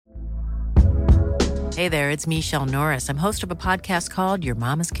Hey there, it's Michelle Norris. I'm host of a podcast called Your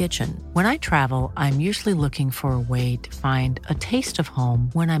Mama's Kitchen. When I travel, I'm usually looking for a way to find a taste of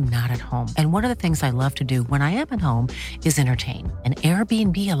home when I'm not at home. And one of the things I love to do when I am at home is entertain. And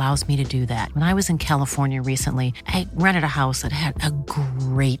Airbnb allows me to do that. When I was in California recently, I rented a house that had a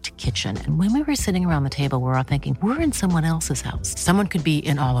great kitchen. And when we were sitting around the table, we were all thinking, we're in someone else's house. Someone could be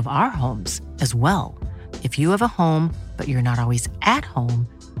in all of our homes as well. If you have a home, but you're not always at home,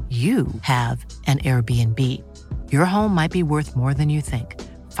 you have an Airbnb. Your home might be worth more than you think.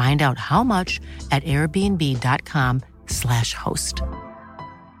 Find out how much at airbnb.com/host.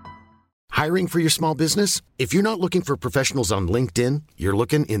 Hiring for your small business? If you're not looking for professionals on LinkedIn, you're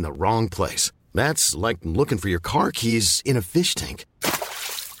looking in the wrong place. That's like looking for your car keys in a fish tank.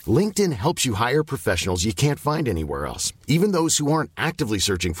 LinkedIn helps you hire professionals you can't find anywhere else, even those who aren't actively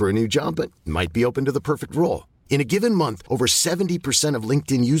searching for a new job but might be open to the perfect role. In a given month, over 70% of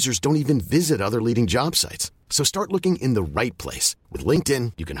LinkedIn users don't even visit other leading job sites. So start looking in the right place. With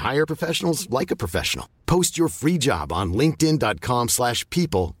LinkedIn, you can hire professionals like a professional. Post your free job on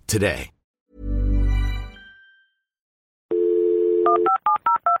linkedin.com/people today.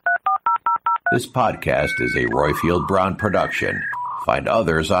 This podcast is a Royfield Brown production. Find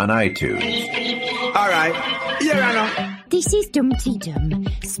others on iTunes. All right. Yeah, I know. This is Dumpty Dum,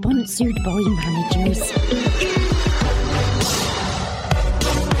 sponsored by managers.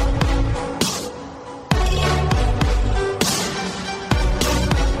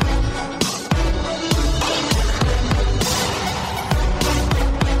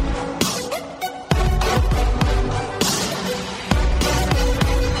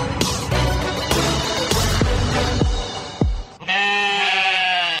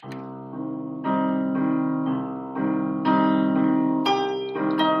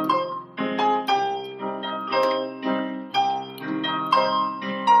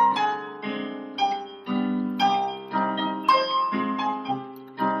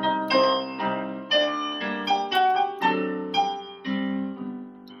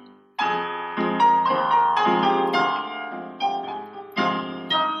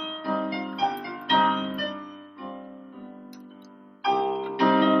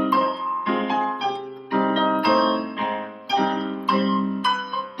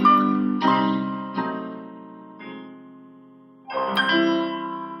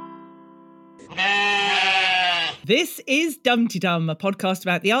 This is Dumpty Dum, a podcast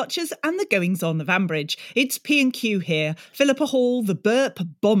about the Archers and the goings-on of Ambridge. It's P&Q here, Philippa Hall, the burp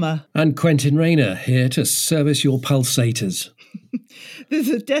bomber. And Quentin Rayner, here to service your pulsators. There's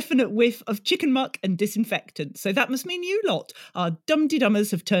a definite whiff of chicken muck and disinfectant, so that must mean you lot, our Dumpty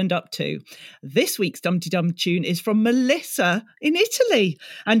Dummers, have turned up too. This week's Dumpty Dum tune is from Melissa in Italy,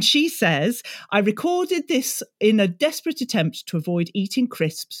 and she says, I recorded this in a desperate attempt to avoid eating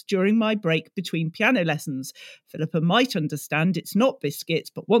crisps during my break between piano lessons. Philippa might understand it's not biscuits,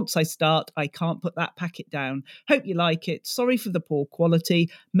 but once I start, I can't put that packet down. Hope you like it. Sorry for the poor quality.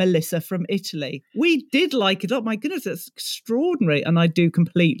 Melissa from Italy. We did like it. Oh my goodness, that's extraordinary. And I do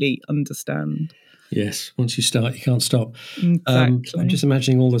completely understand. Yes, once you start, you can't stop. Exactly. I'm just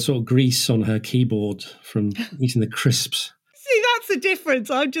imagining all the sort of grease on her keyboard from eating the crisps. See, that's the difference.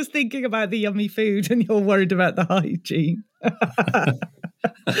 I'm just thinking about the yummy food and you're worried about the hygiene.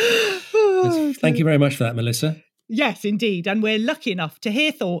 Thank you very much for that, Melissa. Yes, indeed. And we're lucky enough to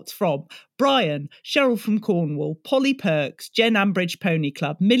hear thoughts from Brian, Cheryl from Cornwall, Polly Perks, Jen Ambridge Pony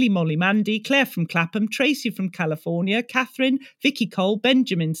Club, Millie Molly Mandy, Claire from Clapham, Tracy from California, Catherine, Vicky Cole,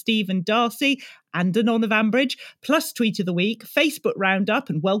 Benjamin, Stephen, Darcy, and Anon of Ambridge, plus Tweet of the Week, Facebook Roundup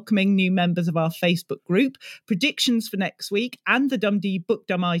and welcoming new members of our Facebook group, predictions for next week, and the Dundee Book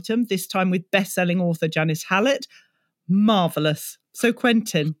Dumb item, this time with best-selling author Janice Hallett. Marvellous. So,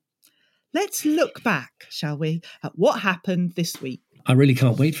 Quentin, let's look back, shall we, at what happened this week. I really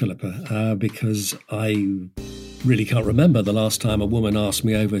can't wait, Philippa, because I really can't remember the last time a woman asked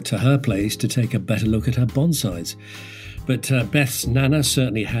me over to her place to take a better look at her bonsais. But Beth's Nana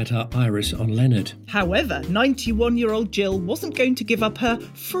certainly had her Iris on Leonard. However, 91-year-old Jill wasn't going to give up her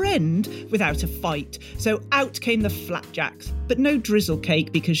friend without a fight, so out came the flapjacks, but no drizzle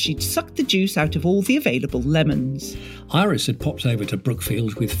cake because she'd sucked the juice out of all the available lemons. Iris had popped over to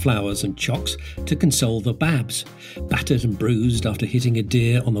Brookfield with flowers and chocks to console the Babs, battered and bruised after hitting a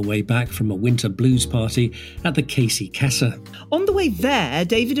deer on the way back from a winter blues party at the Casey Casa. On the way there,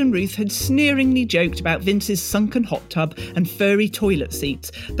 David and Ruth had sneeringly joked about Vince's sunken hot tub and furry toilet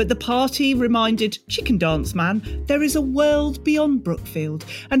seats, but the party reminded Chicken Dance Man there is a world beyond Brookfield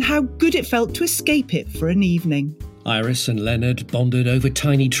and how good it felt to escape it for an evening. Iris and Leonard bonded over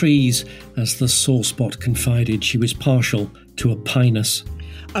tiny trees as the sore spot confided she was partial to a pinus.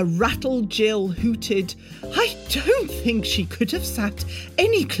 A rattled Jill hooted, "I don't think she could have sat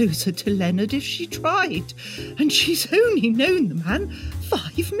any closer to Leonard if she tried. And she's only known the man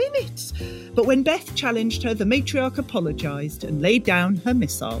 5 minutes." But when Beth challenged her, the matriarch apologised and laid down her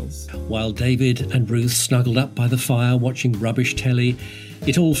missiles. While David and Ruth snuggled up by the fire watching rubbish telly,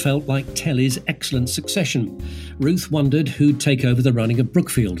 it all felt like telly's excellent succession. Ruth wondered who'd take over the running of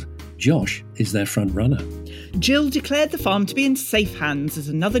Brookfield. Josh is their front runner. Jill declared the farm to be in safe hands as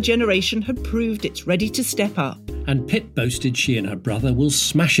another generation had proved it's ready to step up. And Pip boasted she and her brother will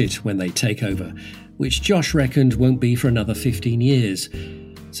smash it when they take over, which Josh reckoned won't be for another 15 years.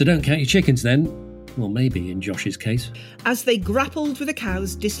 So don't count your chickens then. Well, maybe in Josh's case. As they grappled with a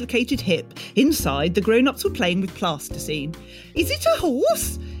cow's dislocated hip, inside the grown-ups were playing with plasticine. "Is it a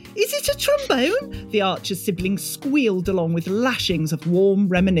horse? Is it a trombone?" The Archer's siblings squealed along with lashings of warm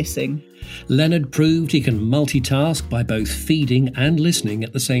reminiscing. Leonard proved he can multitask by both feeding and listening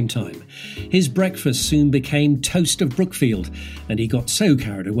at the same time. His breakfast soon became toast of Brookfield, and he got so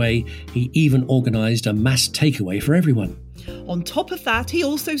carried away he even organised a mass takeaway for everyone. On top of that, he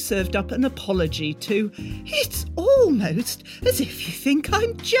also served up an apology to "It's almost as if you think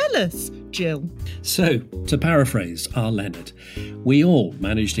I'm jealous, Jill." So, to paraphrase our Leonard, we all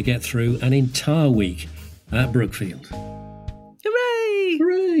managed to get through an entire week at Brookfield. Hooray!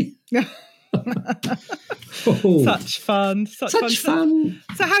 Hooray! Such fun. Such fun.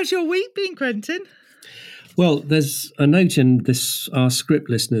 So how's your week been, Quentin? Well, there's a note in our script,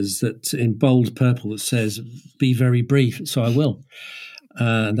 listeners, that in bold purple that says, "Be very brief," so I will.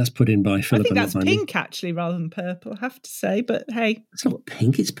 And that's put in by Philip. I think that's pink, actually, rather than purple, I have to say. But hey. It's not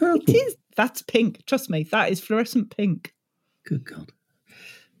pink, it's purple. It is. That's pink. Trust me, that is fluorescent pink. Good God.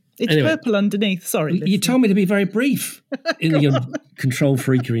 It's purple underneath. Sorry. You told me to be very brief in your control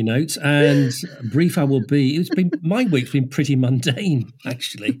freakery notes, and brief I will be. My week's been pretty mundane,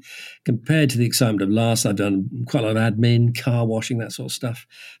 actually, compared to the excitement of last. I've done quite a lot of admin, car washing, that sort of stuff.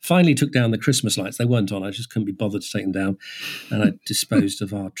 Finally took down the Christmas lights. They weren't on. I just couldn't be bothered to take them down, and I disposed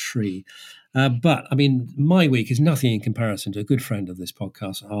of our tree. But, I mean, my week is nothing in comparison to a good friend of this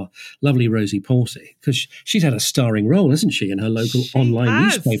podcast, our lovely Rosie Porty, because she's had a starring role, hasn't she, in her local online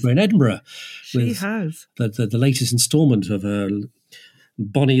newspaper in Edinburgh. She has. The latest instalment of her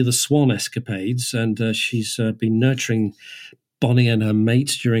Bonnie the Swan escapades, and she's been nurturing Bonnie and her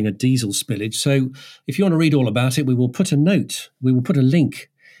mate during a diesel spillage. So if you want to read all about it, we will put a link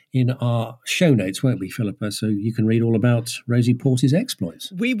in our show notes, won't we, Philippa? So you can read all about Rosie Porty's exploits.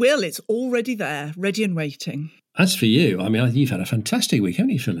 We will. It's already there, ready and waiting. As for you, I mean, you've had a fantastic week, haven't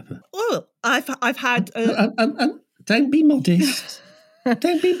you, Philippa? Well, I've had... Don't be modest.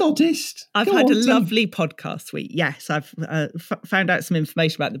 Don't be modest. I've had a lovely podcast week. Yes, I've found out some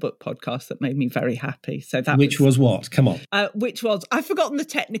information about the book podcast that made me very happy. So that was what? Come on. Which was, I've forgotten the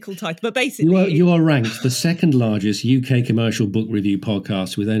technical title, but basically... You are ranked the second largest UK commercial book review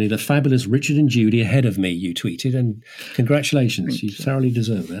podcast with only the fabulous Richard and Judy ahead of me, you tweeted, and congratulations. You thoroughly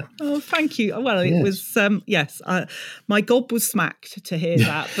deserve that. Oh, thank you. Well, it was, my gob was smacked to hear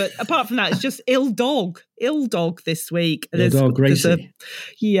that. But apart from that, it's just ill dog this week. Ill dog Gracie.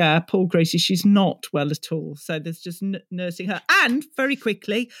 Poor Gracie. She's not well at all. So there's just nursing her. And very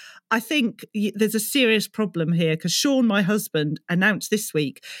quickly, I think there's a serious problem here because Sean, my husband, announced this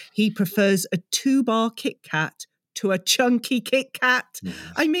week he prefers a 2-bar Kit Kat to a chunky Kit Kat.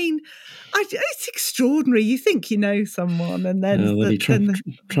 I mean, it's extraordinary. You think you know someone and then... there'll be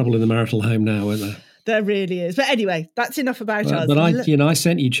trouble in the marital home now, won't there? There really is. But anyway, that's enough about us. But I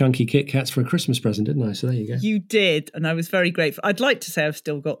sent you chunky Kit Kats for a Christmas present, didn't I? So there you go. You did, and I was very grateful. I'd like to say I've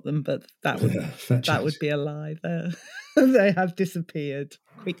still got them, but that would be a lie. They have disappeared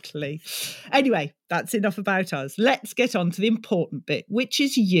quickly. Anyway, that's enough about us. Let's get on to the important bit, which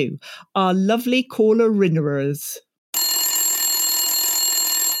is you, our lovely caller-rinnerers.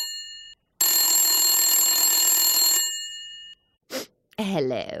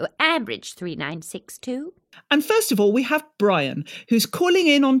 Hello, Ambridge 3962. And first of all, we have Brian, who's calling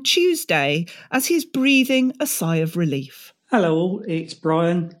in on Tuesday as he's breathing a sigh of relief. Hello all, it's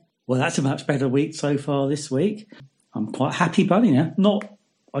Brian. Well, that's a much better week so far this week. I'm quite happy bunny now.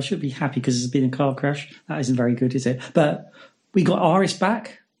 I should be happy because there's been a car crash. That isn't very good, is it? But we got Iris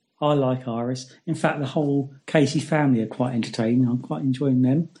back. I like Iris. In fact, the whole Casey family are quite entertaining. I'm quite enjoying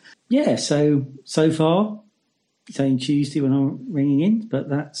them. Yeah, so far... It's only Tuesday when I'm ringing in, but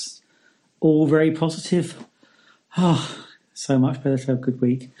that's all very positive. So much better to have a good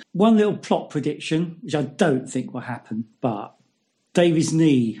week. One little plot prediction, which I don't think will happen, but David's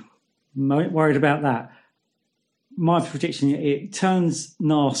knee, I'm worried about that. My prediction, it turns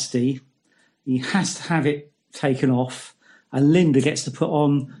nasty. He has to have it taken off, and Linda gets to put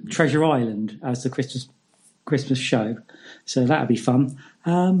on Treasure Island as the Christmas show. So that'll be fun.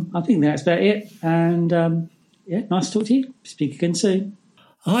 I think that's about it. And nice to talk to you. Speak again soon.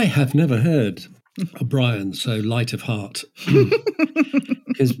 I have never heard of Brian so light of heart.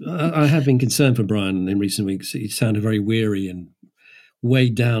 Because I have been concerned for Brian in recent weeks. He sounded very weary and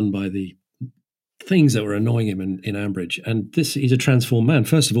weighed down by the things that were annoying him in Ambridge. And he's a transformed man.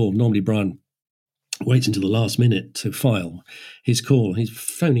 First of all, normally Brian waits until the last minute to file his call. He's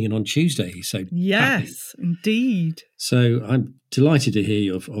phoning in on Tuesday. He's so yes, happy. Indeed. So I'm delighted to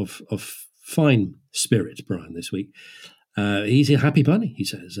hear of fine spirit, Brian, this week. He's a happy bunny, he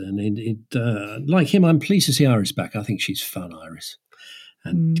says, and like him, I'm pleased to see Iris back. I think she's fun, Iris.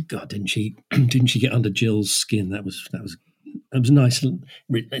 And God, didn't she get under Jill's skin? That was nice.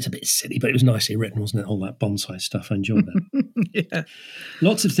 It's a bit silly, but it was nicely written, wasn't it? All that bonsai stuff. I enjoyed that. Yeah.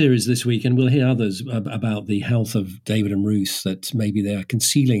 Lots of theories this week, and we'll hear others about the health of David and Ruth, that maybe they are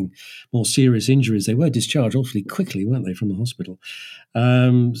concealing more serious injuries. They were discharged awfully quickly, weren't they, from the hospital?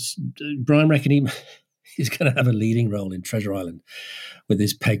 Brian reckoned he's going to have a leading role in Treasure Island with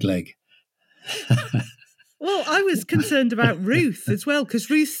his peg leg. Well, I was concerned about Ruth as well, because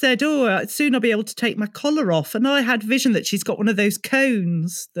Ruth said, soon I'll be able to take my collar off. And I had vision that she's got one of those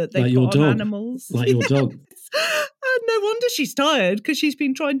cones that they put on animals. Like your dog. And no wonder she's tired, because she's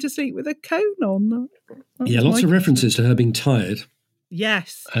been trying to sleep with a cone on. Lots of references to her being tired.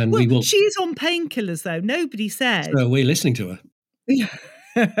 Yes. And she is on painkillers, though. Nobody said. So we're listening to her.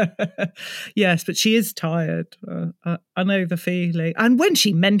 Yes, but she is tired. I know the feeling. And when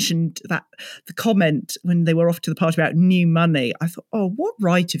she mentioned the comment when they were off to the party about new money, I thought, what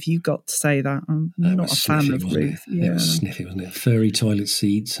right have you got to say that? I'm not a fan of Ruth. Yeah. It was sniffy, wasn't it? Furry toilet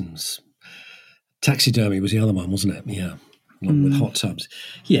seats and taxidermy was the other one, wasn't it? Yeah, along with hot tubs.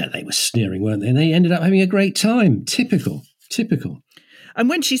 Yeah, they were sneering, weren't they? And they ended up having a great time. Typical. And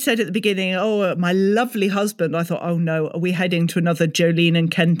when she said at the beginning, my lovely husband, I thought, oh no, are we heading to another Jolene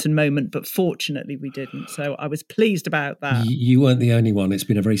and Kenton moment? But fortunately we didn't. So I was pleased about that. You weren't the only one. It's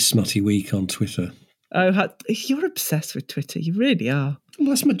been a very smutty week on Twitter. Oh, you're obsessed with Twitter. You really are. Well,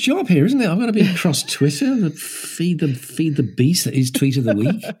 that's my job here, isn't it? I've got to be across Twitter, feed the beast that is Tweet of the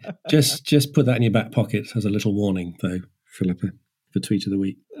Week. Just put that in your back pocket as a little warning, though, Philippa, for Tweet of the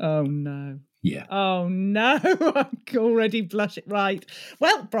Week. Oh, no. Yeah. Oh, no. I'm already blushing. Right.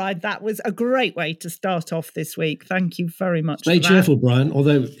 Well, Brian, that was a great way to start off this week. Thank you very much. Stay cheerful, Brian,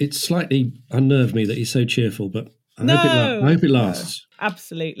 although it slightly unnerved me that you're so cheerful, but I hope it lasts. No,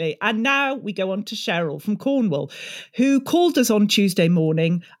 absolutely. And now we go on to Cheryl from Cornwall, who called us on Tuesday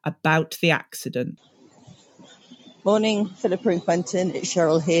morning about the accident. Morning, Philippa and Quentin. It's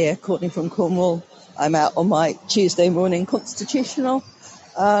Cheryl here, calling from Cornwall. I'm out on my Tuesday morning constitutional.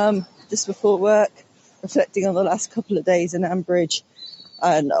 Just before work, reflecting on the last couple of days in Ambridge,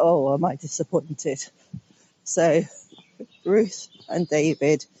 and am I disappointed. So Ruth and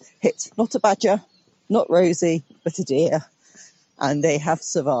David hit not a badger, not Rosie, but a deer, and they have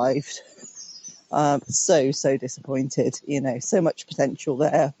survived. So disappointed, so much potential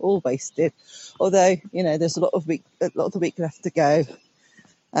there, all wasted. Although, there's a lot of the week left to go,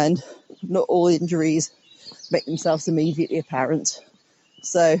 and not all injuries make themselves immediately apparent.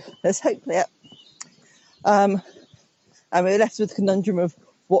 So there's hope there. And we're left with the conundrum of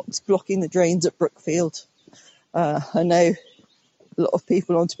what's blocking the drains at Brookfield. I know a lot of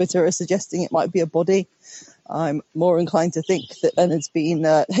people on Twitter are suggesting it might be a body. I'm more inclined to think that Leonard's been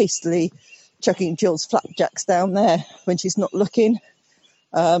hastily chucking Jill's flapjacks down there when she's not looking.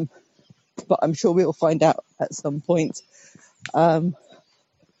 But I'm sure we'll find out at some point.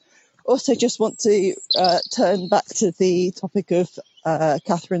 Also, just want to turn back to the topic of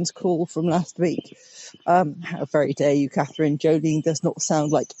Catherine's call from last week. How very dare you, Catherine? Jolene does not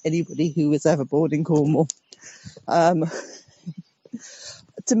sound like anybody who was ever born in Cornwall. To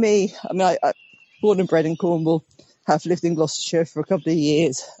me, I born and bred in Cornwall, have lived in Gloucestershire for a couple of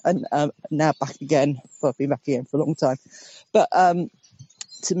years, and now back again. Well, I've been back again for a long time. But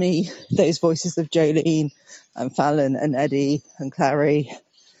to me, those voices of Jolene and Fallon and Eddie and Clary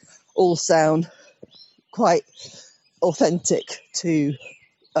all sound quite authentic to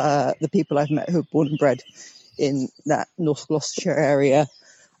the people I've met who are born and bred in that North Gloucestershire area.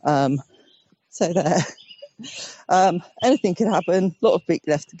 So there. Anything can happen. A lot of week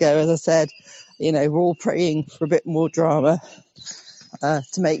left to go, as I said. We're all praying for a bit more drama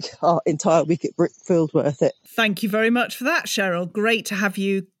to make our entire week at Brookfield worth it. Thank you very much for that, Cheryl. Great to have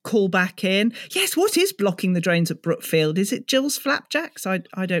you call back in. Yes, what is blocking the drains at Brookfield? Is it Jill's flapjacks?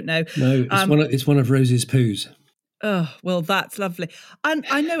 I don't know. No, it's one of Rosie's poos. Oh, well, that's lovely. And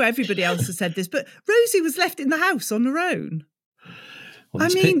I know everybody else has said this, but Rosie was left in the house on her own. Well,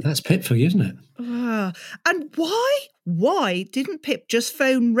 that's Pip for you, isn't it? And why didn't Pip just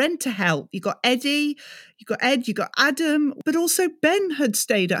phone Rent-A-Help? You got Eddie, you got Ed, you got Adam, but also Ben had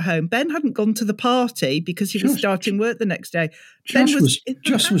stayed at home. Ben hadn't gone to the party because he was starting work the next day. Josh was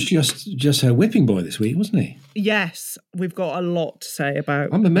just her whipping boy this week, wasn't he? Yes, we've got a lot to say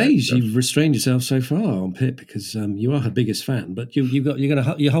about. I'm amazed you've restrained yourself so far on Pip because you are her biggest fan, but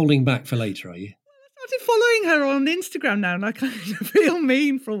you're holding back for later, are you? I started following her on Instagram now, and I kind of feel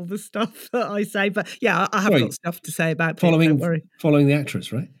mean for all the stuff that I say. But yeah, I have got stuff to say about Pip, don't worry. Following the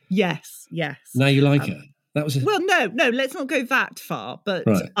actress, right? Yes. Now you like her. That was well, no, let's not go that far. But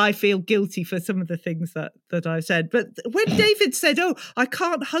I feel guilty for some of the things that I said. But when David said, "Oh, I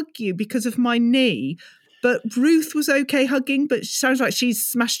can't hug you because of my knee," but Ruth was okay hugging, but it sounds like she's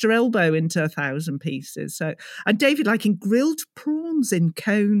smashed her elbow into 1,000 pieces. So, and David liking grilled prawns in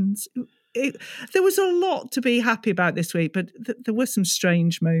cones. There was a lot to be happy about this week, but there were some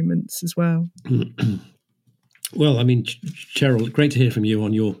strange moments as well. Well, I mean, Cheryl, great to hear from you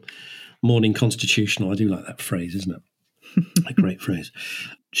on your morning constitutional. I do like that phrase, isn't it? A great phrase.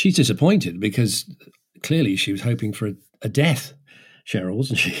 She's disappointed because clearly she was hoping for a death, Cheryl,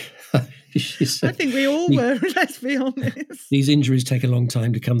 wasn't she? I think we all were, let's be honest. These injuries take a long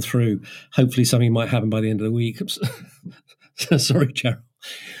time to come through. Hopefully something might happen by the end of the week. Sorry, Cheryl.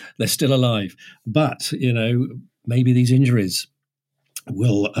 They're still alive. But, maybe these injuries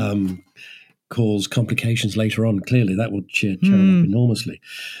will cause complications later on. Clearly, that will cheer Cheryl up enormously.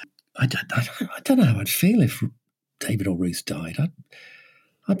 I don't know how I'd feel if David or Ruth died.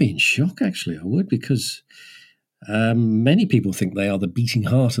 I'd be in shock, actually. I would, because many people think they are the beating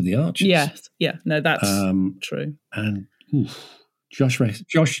heart of the Archers. Yes, yeah, no, that's true. And Josh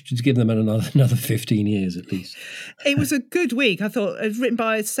should give them another 15 years at least. It was a good week. I thought it was written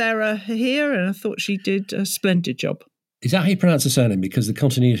by Sarah here, and I thought she did a splendid job. Is that how you pronounce the surname? Because the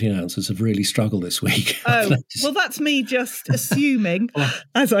continuity announcers have really struggled this week. Oh, well, that's me just assuming,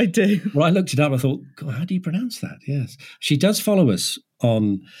 as I do. Well, I looked it up. I thought, God, how do you pronounce that? Yes. She does follow us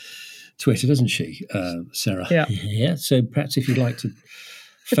on Twitter, doesn't she, Sarah? Yeah. So perhaps if you'd like to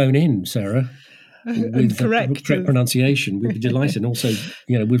phone in, Sarah, with the correct pronunciation, we'd be delighted. And also,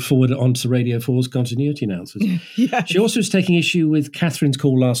 we'd forward it on to Radio 4's continuity announcers. Yes. She also was taking issue with Catherine's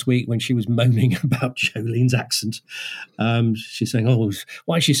call last week when she was moaning about Jolene's accent. She's saying,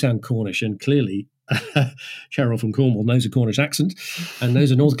 why does she sound Cornish? And clearly, Cheryl from Cornwall knows a Cornish accent and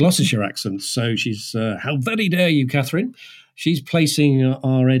knows a North Gloucestershire accent. So she's, how very dare you, Catherine? She's placing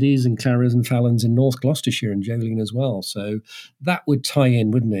our Eddies and Claras and Fallons in North Gloucestershire and Jolene as well. So that would tie in,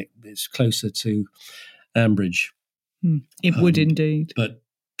 wouldn't it? It's closer to Ambridge. It would indeed. But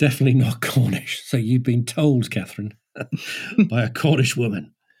definitely not Cornish. So you've been told, Catherine, by a Cornish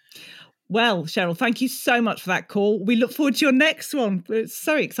woman. Well, Cheryl, thank you so much for that call. We look forward to your next one. It's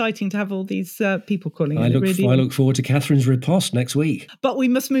so exciting to have all these people calling in. I look forward to Catherine's riposte next week. But we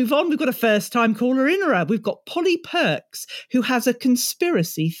must move on. We've got a first-time caller in her. We've got Polly Perks, who has a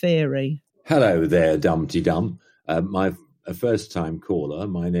conspiracy theory. Hello there, Dumpty Dum. My first-time caller.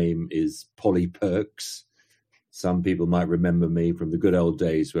 My name is Polly Perks. Some people might remember me from the good old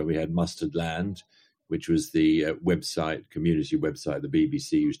days where we had Mustard Land, which was the community website the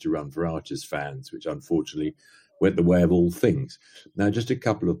BBC used to run for Archers fans, which unfortunately went the way of all things. Now, just a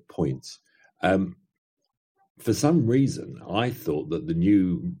couple of points. For some reason, I thought that the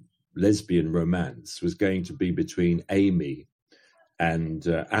new lesbian romance was going to be between Amy and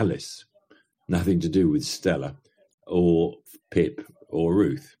Alice, nothing to do with Stella or Pip or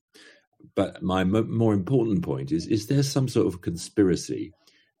Ruth. But my more important point is there some sort of conspiracy?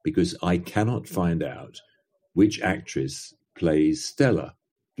 Because I cannot find out which actress plays Stella.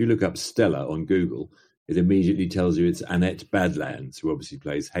 If you look up Stella on Google, it immediately tells you it's Annette Badlands, who obviously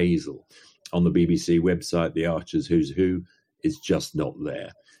plays Hazel. On the BBC website, The Archers Who's Who is just not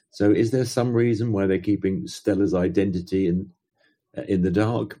there. So is there some reason why they're keeping Stella's identity in the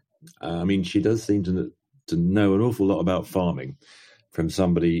dark? I mean, she does seem to know an awful lot about farming from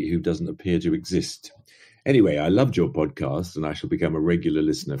somebody who doesn't appear to exist. Anyway, I loved your podcast, and I shall become a regular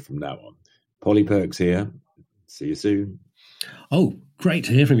listener from now on. Polly Perks here. See you soon. Oh, great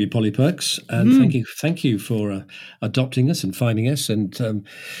to hear from you, Polly Perks. And thank you for adopting us and finding us. And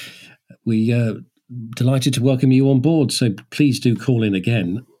we delighted to welcome you on board. So please do call in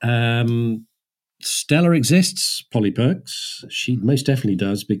again. Stella exists, Polly Perks. She most definitely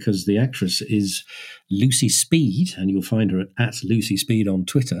does, because the actress is Lucy Speed, and you'll find her at Lucy Speed on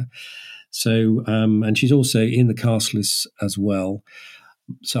Twitter. So, and she's also in the cast list as well.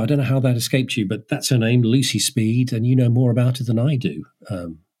 So I don't know how that escaped you, but that's her name, Lucy Speed, and you know more about her than I do,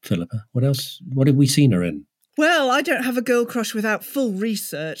 Philippa. What else? What have we seen her in? Well, I don't have a girl crush without full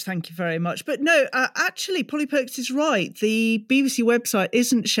research, thank you very much. But no, actually, Polly Perks is right. The BBC website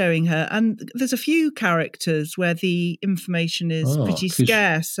isn't showing her, and there's a few characters where the information is pretty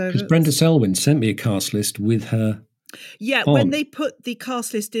scarce. Because Brenda Selwyn sent me a cast list with her. Yeah, when they put the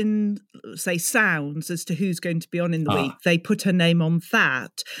cast list in, say, sounds as to who's going to be on in the week, they put her name on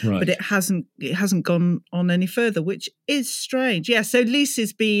that, but it hasn't gone on any further, which is strange. Yeah, so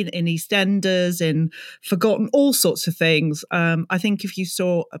Lisa's been in EastEnders, in Forgotten, all sorts of things. I think if you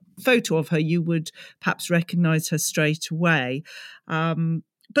saw a photo of her, you would perhaps recognise her straight away.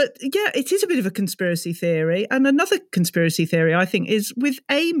 But yeah, it is a bit of a conspiracy theory. And another conspiracy theory, I think, is with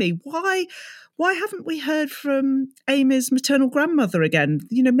Amy. Why haven't we heard from Amy's maternal grandmother again?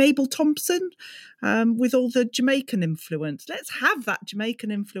 You know, Mabel Thompson, with all the Jamaican influence. Let's have that Jamaican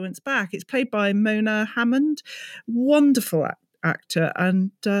influence back. It's played by Mona Hammond. Wonderful actor.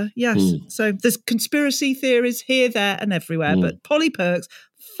 And so there's conspiracy theories here, there and everywhere. But Polly Perks,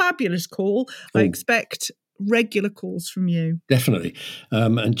 fabulous call. I expect regular calls from you. Definitely.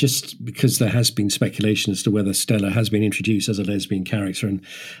 And just because there has been speculation as to whether Stella has been introduced as a lesbian character, and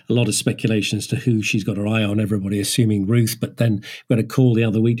a lot of speculation as to who she's got her eye on, everybody assuming Ruth, but then we had a call the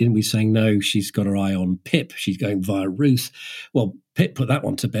other week, didn't we, saying no, she's got her eye on Pip, she's going via Ruth. Well, Pip put that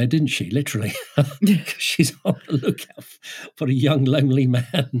one to bed, didn't she? Literally. She's on the lookout for a young, lonely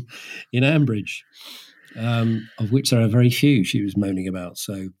man in Ambridge, of which there are very few, she was moaning about.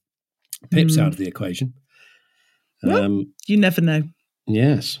 So Pip's out of the equation. Well, you never know.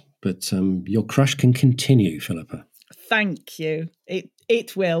 Yes, but your crush can continue, Philippa. Thank you.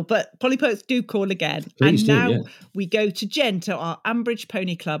 It will. But Polly Perks, do call again. Please and now we go to Jen, to our Ambridge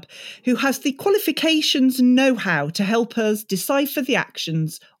Pony Club, who has the qualifications and know-how to help us decipher the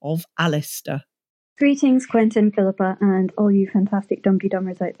actions of Alistair. Greetings, Quentin, Philippa, and all you fantastic Dumpty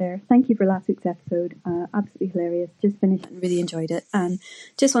Dummers out there. Thank you for last week's episode. Absolutely hilarious. Just finished and really enjoyed it. And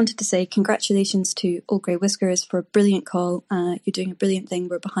just wanted to say congratulations to Old Grey Whiskers for a brilliant call. You're doing a brilliant thing.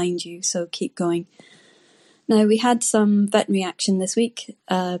 We're behind you, so keep going. Now, we had some veterinary action this week.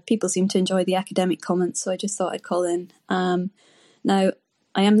 People seem to enjoy the academic comments, so I just thought I'd call in. Now,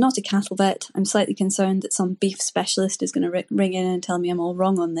 I am not a cattle vet. I'm slightly concerned that some beef specialist is going to ring in and tell me I'm all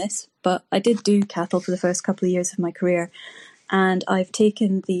wrong on this, but I did do cattle for the first couple of years of my career, and I've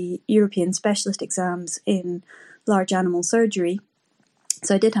taken the European specialist exams in large animal surgery,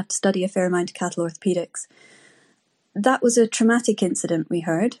 so I did have to study a fair amount of cattle orthopaedics. That was a traumatic incident, we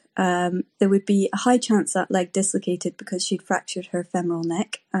heard. There would be a high chance that leg dislocated because she'd fractured her femoral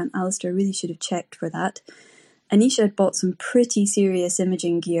neck, and Alistair really should have checked for that. Anisha had bought some pretty serious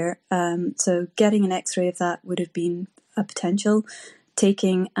imaging gear, so getting an x-ray of that would have been a potential.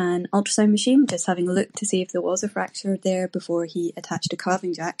 Taking an ultrasound machine, just having a look to see if there was a fracture there before he attached a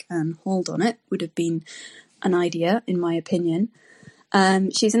calving jack and hauled on it would have been an idea, in my opinion.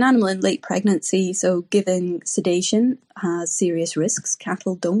 She's an animal in late pregnancy, so giving sedation has serious risks.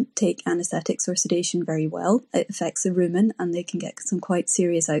 Cattle don't take anaesthetics or sedation very well. It affects the rumen and they can get some quite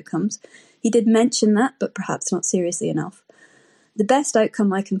serious outcomes. He did mention that, but perhaps not seriously enough. The best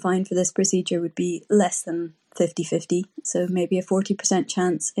outcome I can find for this procedure would be less than 50-50, so maybe a 40%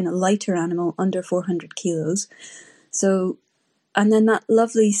 chance in a lighter animal under 400 kilos. So, and then that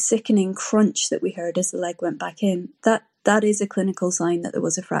lovely sickening crunch that we heard as the leg went back in, that is a clinical sign that there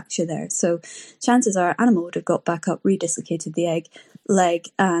was a fracture there. So chances are animal would have got back up, redislocated the leg,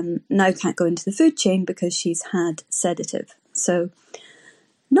 and now can't go into the food chain because she's had sedative. So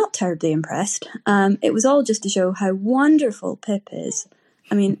not terribly impressed. It was all just to show how wonderful Pip is.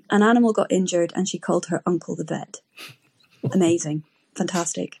 I mean, an animal got injured and she called her uncle the vet. Amazing.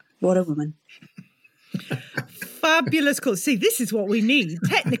 Fantastic. What a woman. Fabulous call. See, this is what we need.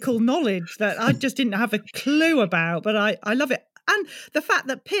 Technical knowledge that I just didn't have a clue about, but I love it. And the fact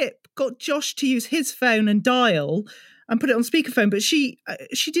that Pip got Josh to use his phone and dial and put it on speakerphone, but she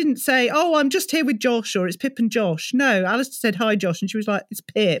didn't say, oh, I'm just here with Josh, or it's Pip and Josh. No, Alistair said, hi, Josh, and she was like, it's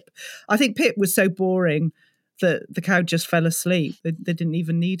Pip. I think Pip was so boring that the cow just fell asleep. They didn't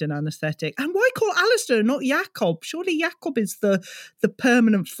even need an anaesthetic. And why call Alistair, not Jacob? Surely Jacob is the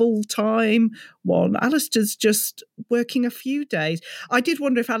permanent full-time one. Alistair's just working a few days. I did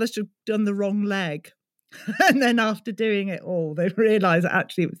wonder if Alistair had done the wrong leg. And then after doing it all, they realised that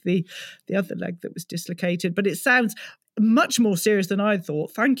actually it was the other leg that was dislocated. But it sounds much more serious than I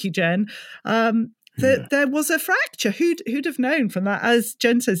thought. Thank you, Jen. There was a fracture. Who'd have known from that? As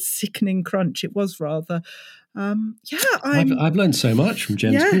Jen says, sickening crunch. It was rather. I've learned so much from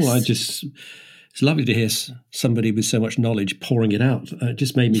Jen's call. It's lovely to hear somebody with so much knowledge pouring it out. It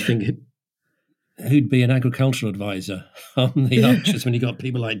just made me think who'd be an agricultural advisor on the Archers when you got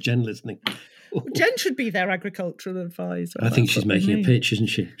people like Jen listening. Jen should be their agricultural advisor. I think she's making a pitch, isn't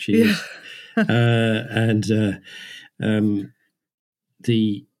she? She is. The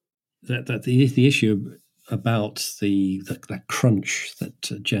issue about the crunch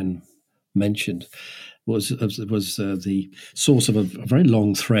that Jen mentioned was the source of a very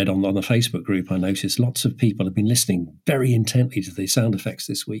long thread on the Facebook group. I noticed lots of people have been listening very intently to the sound effects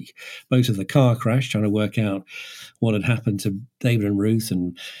this week, both of the car crash, trying to work out what had happened to David and Ruth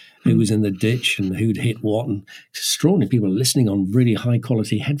and who was in the ditch and who'd hit what. And extraordinary people are listening on really high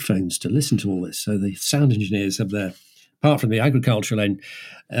quality headphones to listen to all this. So the sound engineers have their, apart from the agricultural end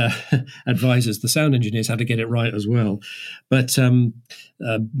advisors, the sound engineers had to get it right as well. But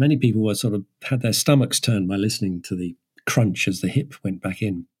many people were sort of had their stomachs turned by listening to the crunch as the hip went back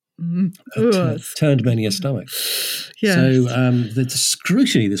in. Turned many a stomach. Yes. So the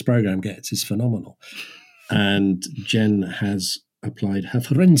scrutiny this program gets is phenomenal. And Jen has applied her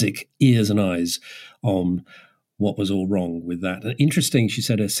forensic ears and eyes on what was all wrong with that. And interesting, she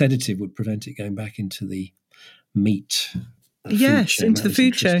said a sedative would prevent it going back into the meat. Yes, into the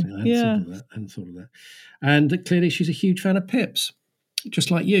food chain. I hadn't thought of that. And clearly she's a huge fan of Pips, just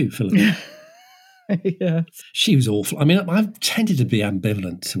like you, Philippa. Yeah. She was awful. I mean, I've tended to be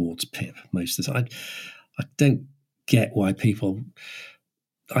ambivalent towards Pip most of the time. I don't get why people...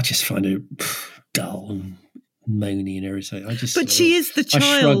 I just find her dull and moany and irritating. But she is the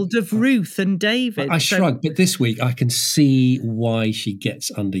child of Ruth and David. I shrug, but this week I can see why she gets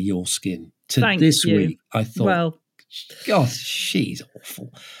under your skin. This week I thought, gosh, she's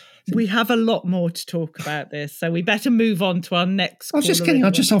awful. We have a lot more to talk about this, so we better move on to our next. I'm just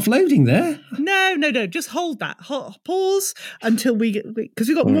offloading there. No. Just hold that. Pause until because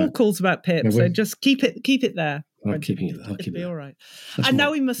we've got more calls about Pip. So just keep it there. I'm keeping it. It'll be all right. And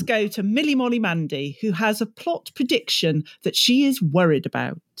now we must go to Millie Molly Mandy, who has a plot prediction that she is worried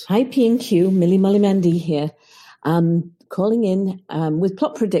about. Hi, P&Q, Millie Molly Mandy here. Calling in with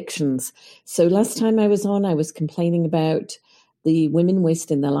plot predictions. So last time I was on, I was complaining about the women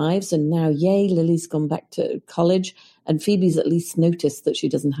wasting their lives, and now, yay, Lily's gone back to college, and Phoebe's at least noticed that she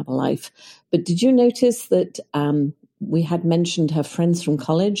doesn't have a life. But did you notice that we had mentioned her friends from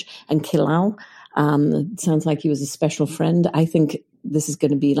college and Kilal? It sounds like he was a special friend. I think this is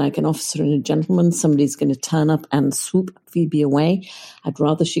going to be like an officer and a gentleman. Somebody's going to turn up and swoop Phoebe away. I'd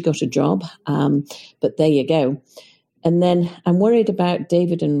rather she got a job, but there you go. And then I'm worried about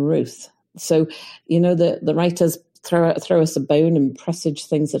David and Ruth. So, the writers throw us a bone and presage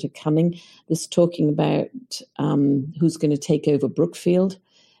things that are coming. This talking about who's going to take over Brookfield.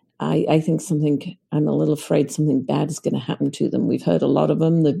 I think I'm a little afraid something bad is going to happen to them. We've heard a lot of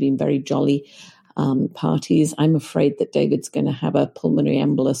them. They've been very jolly parties. I'm afraid that David's going to have a pulmonary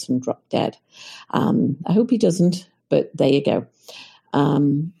embolus and drop dead. I hope he doesn't, but there you go.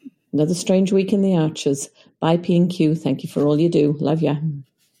 Another strange week in the Archers. Bye, P&Q. Thank you for all you do. Love ya.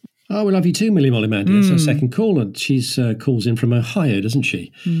 Oh, we love you too, Millie Molly Mandy. That's our second call, and she's calls in from Ohio, doesn't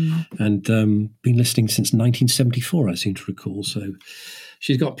she? And been listening since 1974, I seem to recall. So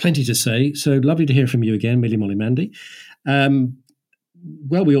she's got plenty to say. So lovely to hear from you again, Millie Molly Mandy.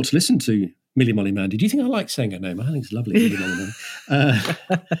 Well, we ought to listen to Millie Molly Mandy. Do you think I like saying her name? I think it's lovely, Millie Molly Mandy.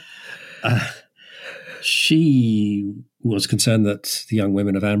 She was concerned that the young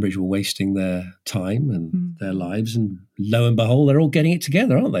women of Ambridge were wasting their time and their lives, and lo and behold, they're all getting it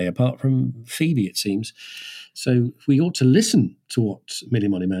together, aren't they? Apart from Phoebe, it seems. So we ought to listen to what Millie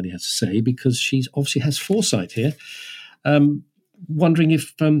Molly Mandy has to say, because she obviously has foresight here. Wondering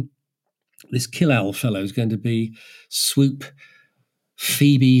if this Kilal fellow is going to swoop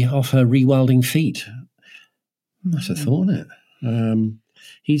Phoebe off her rewilding feet. That's a thought, isn't it?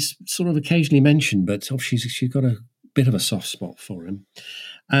 He's sort of occasionally mentioned, but she's got a bit of a soft spot for him.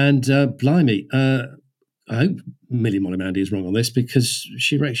 And blimey, I hope Millie Molly Mandy is wrong on this, because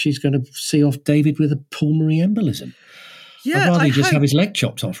she's going to see off David with a pulmonary embolism. Yeah, I'd rather he just have his leg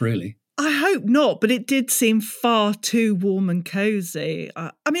chopped off, really. I hope not, but it did seem far too warm and cosy.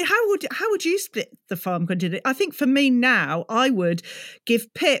 I mean, how would you split the farm, Quentin? I think for me now, I would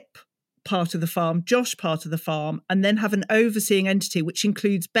give Pip part of the farm, Josh part of the farm, and then have an overseeing entity which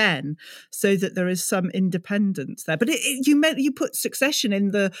includes Ben, so that there is some independence there. But you put Succession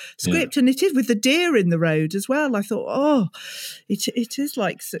in the script, and it is with the deer in the road as well. I thought, it is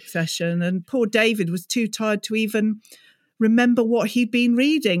like Succession, and poor David was too tired to even remember what he'd been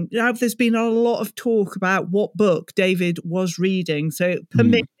reading. Now, there's been a lot of talk about what book David was reading. So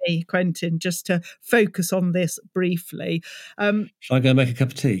permit me, Quentin, just to focus on this briefly. Shall I go make a cup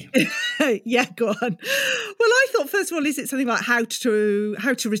of tea? Yeah, go on. Well, I thought, first of all, is it something like how to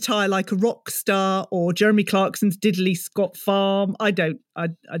retire like a rock star, or Jeremy Clarkson's Diddley Scott Farm? I didn't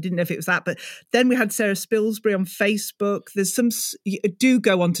know if it was that. But then we had Sarah Spilsbury on Facebook. There's some, do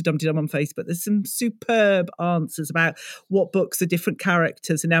go on to Dum Tee Dum on Facebook. There's some superb answers about what books the different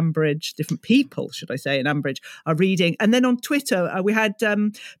characters in Ambridge, different people, should I say, in Ambridge are reading. And then on Twitter, we had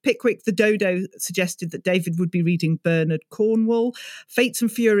Pickwick the Dodo suggested that David would be reading Bernard Cornwell. Fates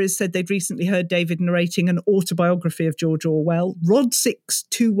and Furies said they'd recently heard David narrating an autobiography of George Orwell.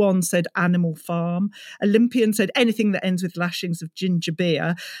 Rod621 said Animal Farm. Olympian said anything that ends with lashings of ginger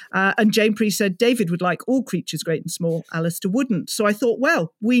beer. And Jane Priest said David would like all creatures great and small. Alistair wouldn't. So I thought,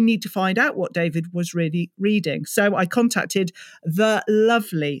 well, we need to find out what David was really reading. So I contacted the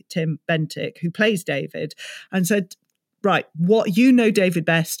lovely Tim Bentinck, who plays David, and said, right, what you know David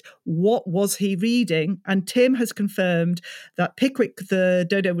best, what was he reading? And Tim has confirmed that Pickwick the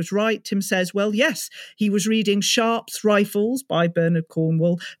Dodo was right. Tim says, well, yes, he was reading Sharp's Rifles by Bernard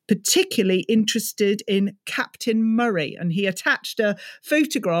Cornwell, particularly interested in Captain Murray. And he attached a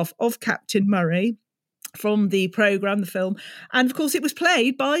photograph of Captain Murray from the programme, the film. And of course, it was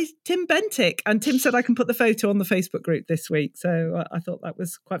played by Tim Bentinck. And Tim said I can put the photo on the Facebook group this week. So I thought that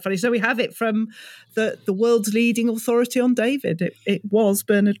was quite funny. So we have it from the world's leading authority on David. It was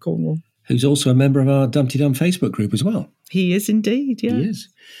Bernard Cornwell. Who's also a member of our Dum Tee Dum Facebook group as well. He is indeed, yeah. He is.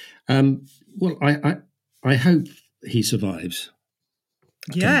 Well, I hope he survives.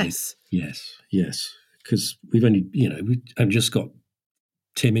 Yes. Yes. Because we've only, we haven't just got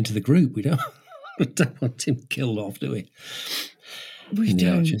Tim into the group. We don't want him killed off, do we? We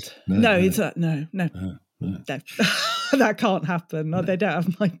don't. No. That can't happen. No. They don't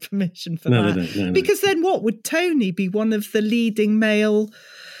have my permission for that. They don't. No, because then what? Would Tony be one of the leading male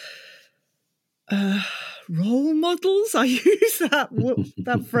role models? I use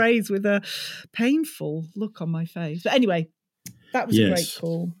that phrase with a painful look on my face. But anyway, that was a great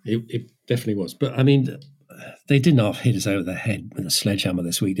call. It definitely was. But I mean, they didn't half hit us over the head with a sledgehammer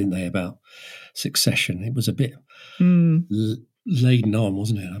this week, didn't they, about Succession? It was a bit laden on,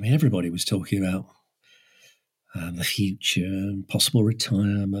 wasn't it? I mean, everybody was talking about the future and possible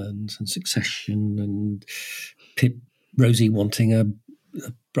retirement and Succession and Rosie wanting a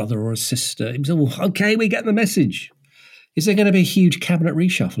brother or a sister. It was all, okay, we get the message. Is there going to be a huge cabinet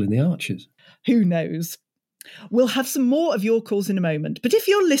reshuffle in the Archers? Who knows? We'll have some more of your calls in a moment. But if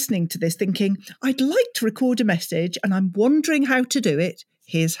you're listening to this thinking, I'd like to record a message and I'm wondering how to do it,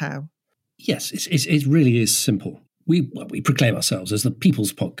 here's how. Yes, it really is simple. We proclaim ourselves as the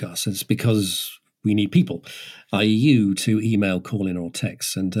People's Podcast. It's because we need people, i.e. you, to email, call in or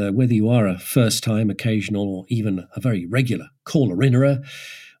text. And whether you are a first-time, occasional or even a very regular caller-innerer,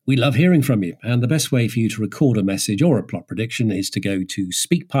 we love hearing from you. And the best way for you to record a message or a plot prediction is to go to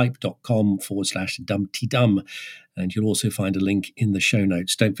speakpipe.com/dumteedum. And you'll also find a link in the show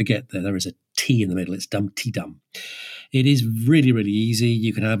notes. Don't forget that there is a T in the middle. It's Dum Tee Dum. It is really, really easy.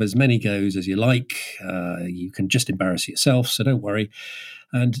 You can have as many goes as you like. You can just embarrass yourself, so don't worry.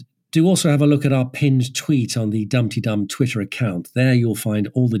 And do also have a look at our pinned tweet on the Dum Tee Dum Twitter account. There you'll find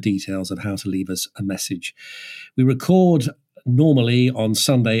all the details of how to leave us a message. We record normally on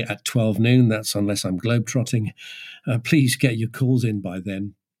Sunday at 12 noon. That's unless I'm globetrotting. Please get your calls in by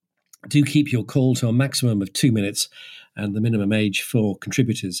then. Do keep your call to a maximum of 2 minutes, and the minimum age for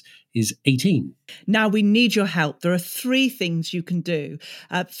contributors is 18. Now we need your help. There are 3 things you can do.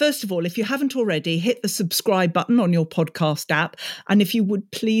 First of all, if you haven't already, hit the subscribe button on your podcast app. And if you would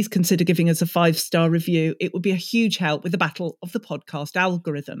please consider giving us a 5-star review, it would be a huge help with the battle of the podcast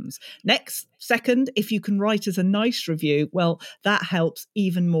algorithms. Second, if you can write us a nice review, well, that helps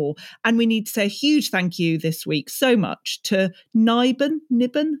even more. And we need to say a huge thank you this week so much to Niben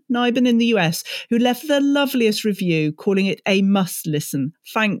in the US, who left the loveliest review calling it a must listen.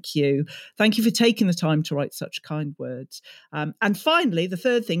 Thank you. Thank you for taking the time to write such kind words. And finally, the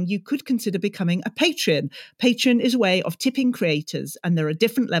third thing, you could consider becoming a Patreon. Patreon is a way of tipping creators, and there are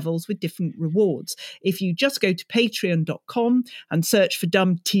different levels with different rewards. If you just go to patreon.com and search for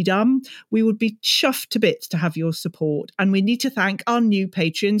Dum Tee Dum, we would be chuffed to bits to have your support. And we need to thank our new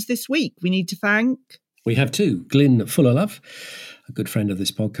patrons this week. We have 2, Glyn Fullerlove, a good friend of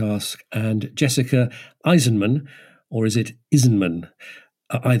this podcast, and Jessica Eisenman, or is it Isenman?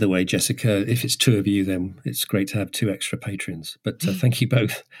 Either way, Jessica, if it's 2 of you, then it's great to have 2 extra patrons. But thank you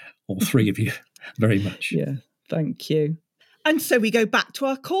both, all 3 of you, very much. Yeah, thank you. And so we go back to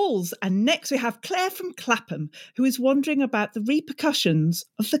our calls. And next we have Claire from Clapham, who is wondering about the repercussions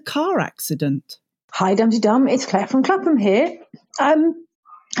of the car accident. Hi, Dum Dum. It's Claire from Clapham here. I haven't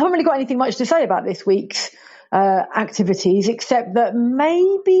really got anything much to say about this week's activities, except that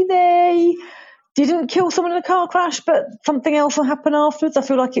maybe they didn't kill someone in a car crash, but something else will happen afterwards. I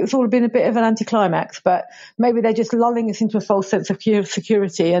feel like it's all been a bit of an anticlimax, but maybe they're just lulling us into a false sense of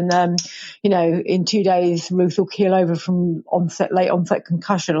security. And, in 2 days, Ruth will keel over from late onset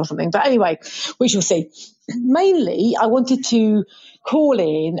concussion or something. But anyway, we shall see. Mainly, I wanted to call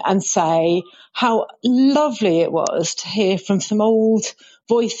in and say how lovely it was to hear from some old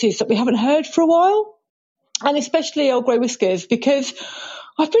voices that we haven't heard for a while, and especially old Grey Whiskers, because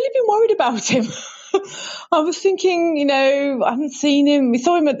I've really been worried about him. I was thinking, I haven't seen him. I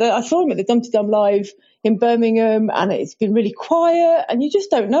saw him at the Dum Dum Live in Birmingham, and it's been really quiet. And you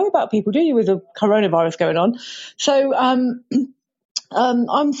just don't know about people, do you, with the coronavirus going on? So I'm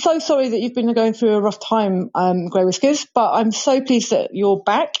so sorry that you've been going through a rough time, Grey Whiskers, but I'm so pleased that you're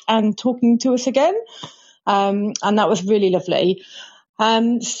back and talking to us again. And that was really lovely.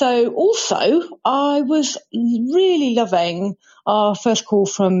 So also, I was really loving our first call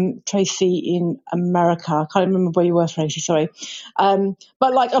from Tracy in America. I can't remember where you were, Tracy, sorry. But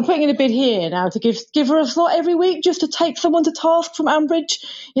I'm putting in a bid here now to give her a slot every week just to take someone to task from Ambridge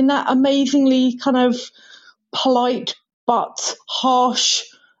in that amazingly kind of polite but harsh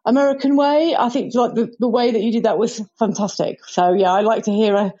American way. I think the way that you did that was fantastic. So yeah, I'd like to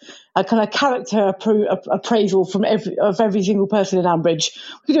hear a kind of character appraisal from every single person in Ambridge.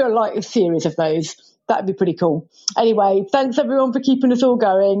 We could do a series of those. That'd be pretty cool. Anyway, thanks everyone for keeping us all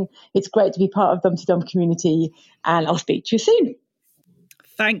going. It's great to be part of Dumpty Dum community, and I'll speak to you soon.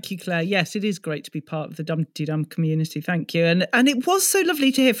 Thank you, Claire. Yes, it is great to be part of the Dumpty Dum community. Thank you. And it was so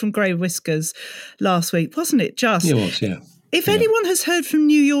lovely to hear from Grey Whiskers last week, wasn't it? Just it was, yeah. If anyone has heard from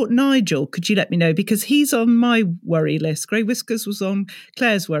New York Nigel, could you let me know? Because he's on my worry list. Grey Whiskers was on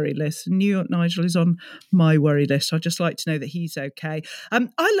Claire's worry list, and New York Nigel is on my worry list. I'd just like to know that he's okay.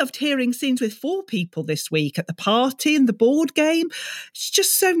 I loved hearing scenes with 4 people this week at the party and the board game. It's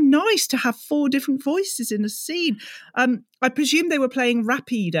just so nice to have 4 different voices in a scene. I presume they were playing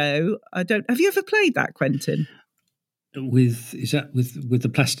Rapido. Have you ever played that, Quentin? With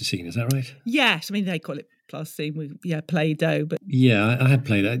the plasticine, is that right? Yes, I mean they call it plasticine. Play-Doh, but yeah, I have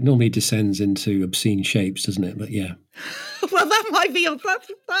played it. It normally descends into obscene shapes, doesn't it? But yeah. Well, that might be that's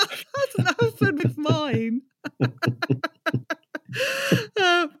an husband with mine.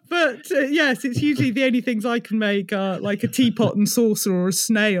 Yes, it's usually the only things I can make are like a teapot and saucer or a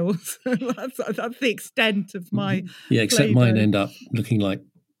snail. So that's the extent of my. Yeah, except Play-Doh. Mine end up looking like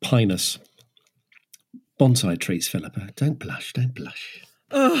Pinus. Bonsai trees, Philippa. Don't blush, don't blush.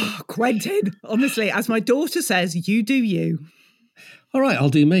 Oh, Quentin, honestly, as my daughter says, you do you. All right, I'll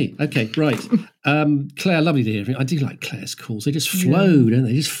do me. Okay, right. Claire, lovely to hear from you. I do like Claire's calls. They just flow, don't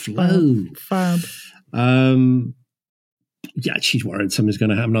they? Just flow. Fab. Yeah, she's worried something's going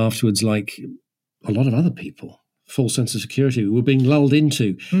to happen afterwards, like a lot of other people. False sense of security we're being lulled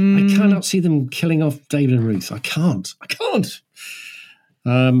into. I cannot see them killing off David and Ruth. I can't.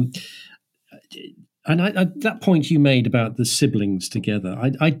 And that point you made about the siblings together,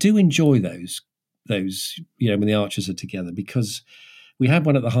 I do enjoy those, when the Archers are together, because we had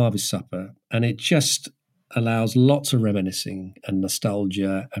one at the Harvest Supper, and it just allows lots of reminiscing and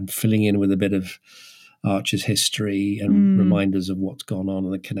nostalgia and filling in with a bit of Archer's history and reminders of what's gone on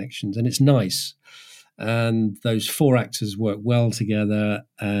and the connections. And it's nice. And those 4 actors work well together,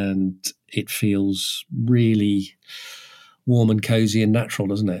 and it feels really warm and cozy and natural,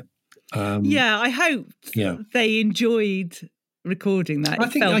 doesn't it? I hope they enjoyed recording that. I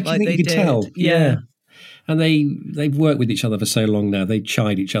think you could tell. Yeah. And they've worked with each other for so long now. They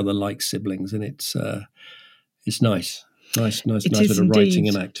chide each other like siblings, and it's nice. Nice bit of writing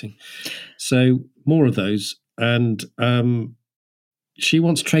and acting. So more of those. And she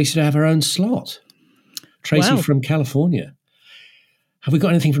wants Tracy to have her own slot. Tracy from California. Have we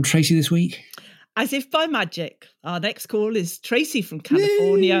got anything from Tracy this week? As if by magic, our next call is Tracy from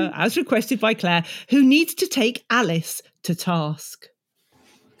California, as requested by Claire, who needs to take Alice to task.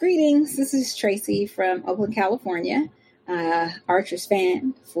 Greetings, this is Tracy from Oakland, California. Archer's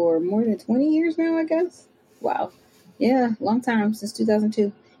fan for more than 20 years now, I guess. Wow. Yeah, long time, since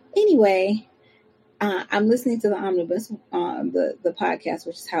 2002. Anyway, I'm listening to the Omnibus, the podcast,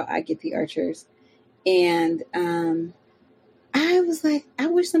 which is how I get the Archers. And I was like, I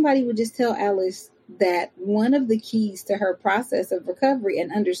wish somebody would just tell Alice that one of the keys to her process of recovery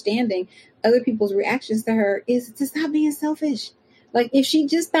and understanding other people's reactions to her is to stop being selfish. Like, if she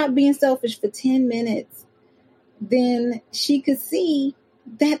just stopped being selfish for 10 minutes, then she could see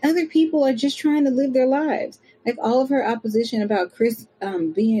that other people are just trying to live their lives. Like all of her opposition about Chris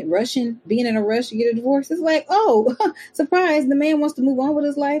being in a rush to get a divorce. It's like, oh, surprise, the man wants to move on with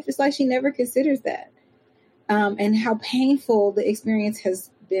his life. It's like she never considers that. And how painful the experience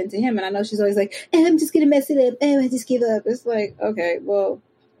has been to him. And I know she's always like, I'm just going to mess it up. I just give up. It's like, okay, well,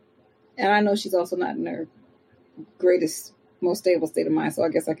 and I know she's also not in her greatest, most stable state of mind. So I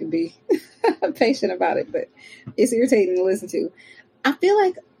guess I can be patient about it, but it's irritating to listen to. I feel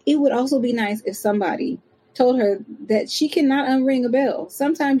like it would also be nice if somebody told her that she cannot unring a bell.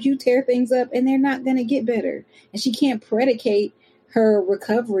 Sometimes you tear things up and they're not going to get better. And she can't predicate her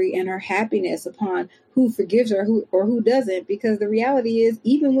recovery and her happiness upon who forgives her or who doesn't. Because the reality is,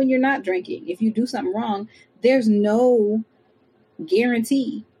 even when you're not drinking, if you do something wrong, there's no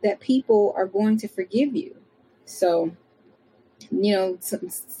guarantee that people are going to forgive you. So, you know,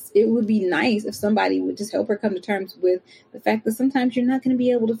 it would be nice if somebody would just help her come to terms with the fact that sometimes you're not going to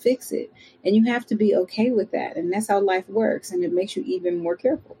be able to fix it. And you have to be okay with that. And that's how life works. And it makes you even more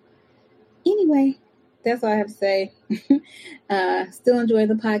careful. Anyway, that's all I have to say. Still enjoying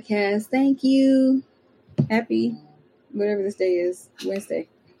the podcast. Thank you. Happy, whatever this day is, Wednesday.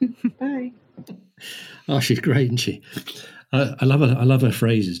 Bye. Oh, she's great, isn't she? I love her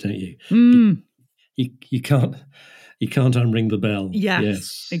phrases, don't you? You can't unring the bell.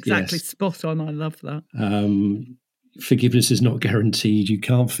 Yes, exactly. Yes. Spot on. I love that. Forgiveness is not guaranteed. You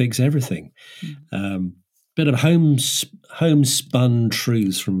can't fix everything. Bit of homespun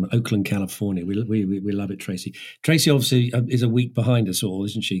truths from Oakland, California. We love it, Tracy. Tracy obviously is a week behind us all,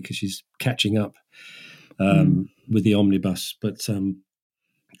 isn't she? Because she's catching up with the omnibus. But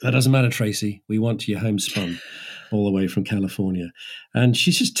that doesn't matter, Tracy. We want you homespun all the way from California. And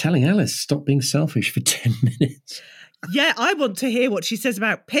she's just telling Alice, stop being selfish for 10 minutes. Yeah, I want to hear what she says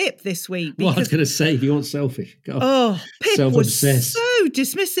about Pip this week. Well, I was going to say, if you want selfish. God, Pip was so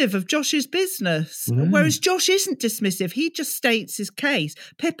dismissive of Josh's business, whereas Josh isn't dismissive. He just states his case.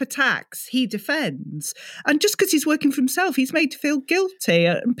 Pip attacks, he defends. And just because he's working for himself, he's made to feel guilty.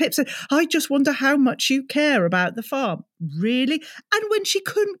 And Pip said, I just wonder how much you care about the farm. Really? And when she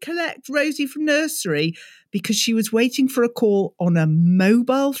couldn't collect Rosie from nursery because she was waiting for a call on a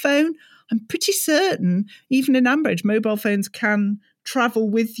mobile phone, I'm pretty certain, even in Ambridge, mobile phones can travel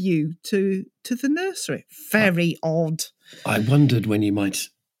with you to the nursery. Very odd. I wondered when you might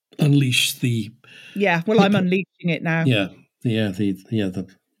unleash the... Yeah, well, I'm unleashing it now. The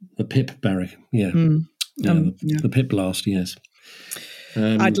Pip barrack. The Pip blast, yes.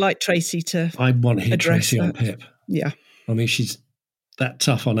 I'd like Tracy to I want to hear Tracy that. on Pip. Yeah. I mean, she's that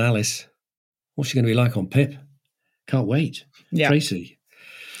tough on Alice. What's she going to be like on Pip? Can't wait. Yeah. Tracy.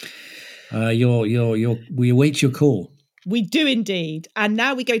 We await your call. We do indeed. And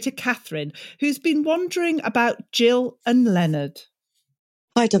now we go to Catherine, who's been wondering about Jill and Leonard.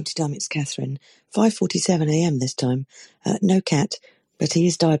 Hi, Dumpty Dum, it's Catherine. 5:47 a.m. this time. No cat, but he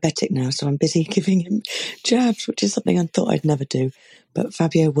is diabetic now, so I'm busy giving him jabs, which is something I thought I'd never do. But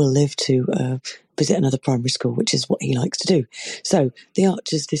Fabio will live to visit another primary school, which is what he likes to do. So, the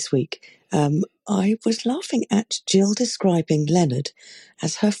Archers this week. I was laughing at Jill describing Leonard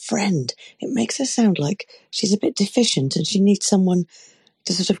as her friend. It makes her sound like she's a bit deficient and she needs someone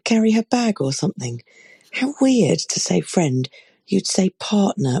to sort of carry her bag or something. How weird to say friend. You'd say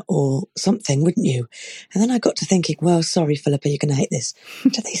partner or something, wouldn't you? And then I got to thinking, well, sorry, Philippa, you're going to hate this.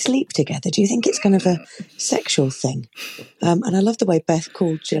 Do they sleep together? Do you think it's kind of a sexual thing? And I love the way Beth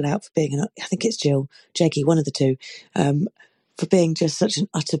called Jill out for being, I think it's Jill, Jeggy, one of the two, for being just such an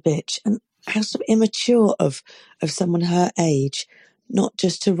utter bitch. And how sort of immature of someone her age, not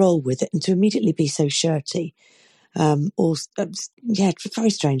just to roll with it and to immediately be so shirty. It's very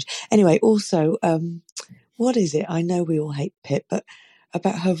strange. Anyway, also, what is it? I know we all hate Pip, but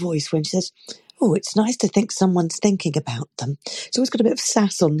about her voice when she says, oh, it's nice to think someone's thinking about them. It's always got a bit of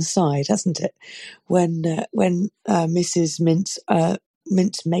sass on the side, hasn't it? When Mrs.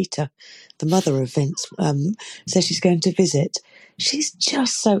 Mintz Mater, the mother of Vince, says she's going to visit. She's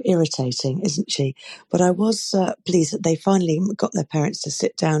just so irritating, isn't she? But I was pleased that they finally got their parents to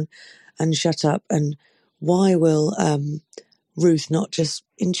sit down and shut up. And why will Ruth not just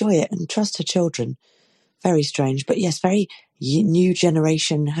enjoy it and trust her children? Very strange, but yes, very new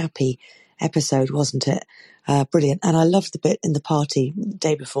generation happy episode, wasn't it? Brilliant. And I loved the bit in the party the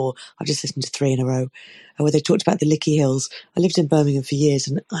day before. I've just listened to 3 in a row where they talked about the Lickey Hills. I lived in Birmingham for years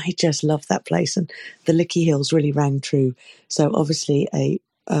and I just loved that place. And the Lickey Hills really rang true. So obviously a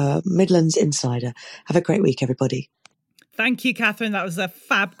Midlands insider. Have a great week, everybody. Thank you, Catherine. That was a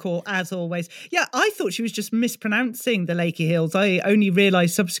fab call, as always. Yeah, I thought she was just mispronouncing the Lakey Hills. I only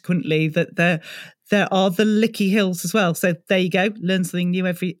realised subsequently that there are the Lickey Hills as well. So there you go. Learn something new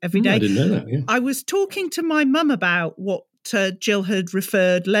every day. I didn't know that, yeah. I was talking to my mum about what Jill had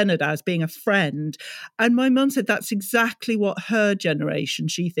referred Leonard as, being a friend, and my mum said that's exactly what her generation,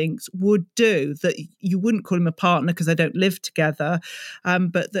 she thinks, would do, that you wouldn't call him a partner because they don't live together,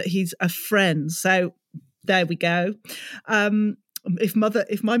 but that he's a friend. So there we go. If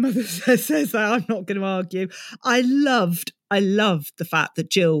my mother says that, I'm not going to argue. I loved the fact that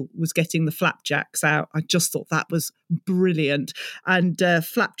Jill was getting the flapjacks out. I just thought that was brilliant. And the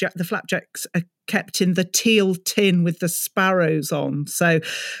flapjacks are kept in the teal tin with the sparrows on. So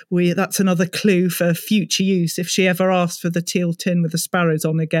that's another clue for future use. If she ever asks for the teal tin with the sparrows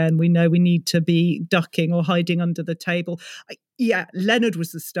on again, we know we need to be ducking or hiding under the table. Leonard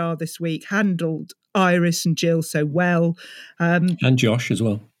was the star this week, handled Iris and Jill so well. And Josh as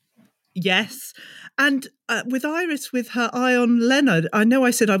well. Yes. And with Iris, with her eye on Leonard, I know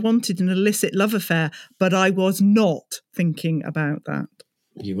I said I wanted an illicit love affair, but I was not thinking about that.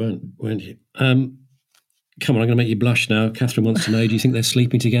 You weren't you? Come on, I'm going to make you blush now. Catherine wants to know, do you think they're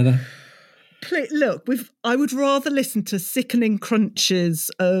sleeping together? Look, I would rather listen to sickening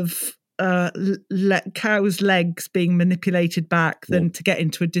crunches of cows' legs being manipulated back than to get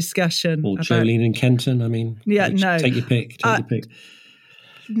into a discussion. Or Jolene and Kenton, I mean. Yeah, no. Take your pick, your pick.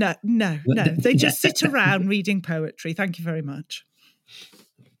 No. They just sit around reading poetry. Thank you very much.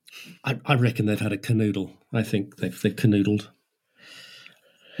 I reckon they've had a canoodle. I think they've canoodled.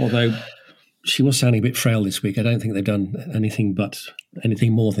 Although she was sounding a bit frail this week. I don't think they've done anything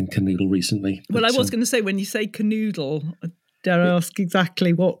more than canoodle recently. Well, I was going to say, when you say canoodle, dare I ask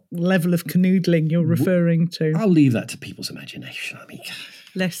exactly what level of canoodling you're referring to? I'll leave that to people's imagination. I mean,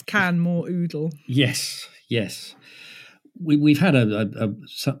 less can, more oodle. Yes. We've had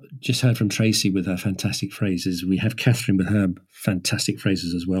just heard from Tracy with her fantastic phrases. We have Catherine with her fantastic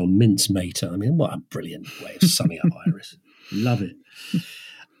phrases as well. Mince mater. I mean, what a brilliant way of summing up Iris. Love it.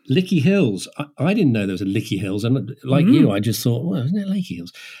 Lickey Hills. I didn't know there was a Lickey Hills. And like you, I just thought, well, isn't it Lickey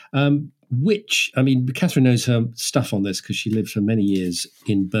Hills? Catherine knows her stuff on this because she lived for many years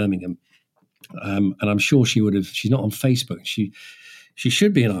in Birmingham. And I'm sure she's not on Facebook. She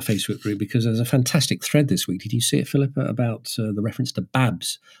should be in our Facebook group because there's a fantastic thread this week. Did you see it, Philippa, about the reference to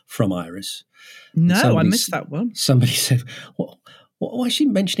Babs from Iris? No, I missed that one. Somebody said, why is she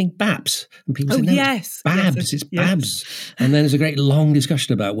mentioning Babs? And people said, no, yes. Babs, it's Babs. And then there's a great long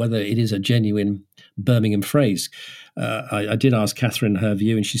discussion about whether it is a genuine Birmingham phrase. I did ask Catherine her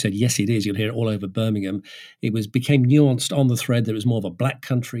view, and she said, yes, it is. You'll hear it all over Birmingham. It became nuanced on the thread. There was more of a black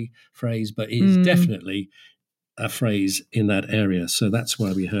country phrase, but it is definitely a phrase in that area. So that's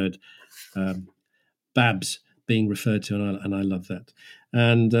why we heard Babs being referred to, and I love that.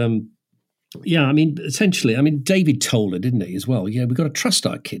 And essentially, David told her, didn't he, as well? We've got to trust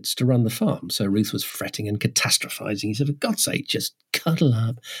our kids to run the farm. So Ruth was fretting and catastrophizing. He said, for God's sake, just cuddle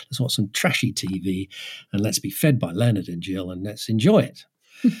up. Let's watch some trashy TV and let's be fed by Leonard and Jill and let's enjoy it.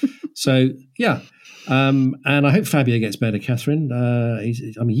 So, yeah. And I hope Fabio gets better, Catherine.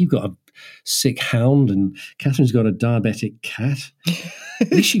 You've got a sick hound and Catherine's got a diabetic cat.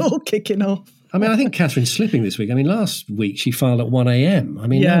 It's all kicking off. I think Catherine's slipping this week. Last week she filed at 1 a.m. Now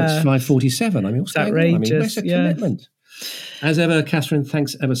it's 5:47. What's going on? Where's the commitment? As ever, Catherine,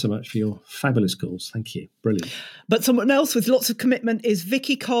 thanks ever so much for your fabulous calls. Thank you. Brilliant. But someone else with lots of commitment is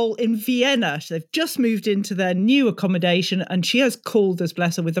Vicky Cole in Vienna. They've just moved into their new accommodation and she has called us,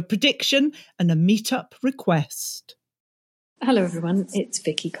 bless her, with a prediction and a meet-up request. Hello, everyone. It's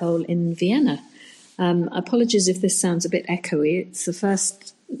Vicky Cole in Vienna. Apologies if this sounds a bit echoey. It's the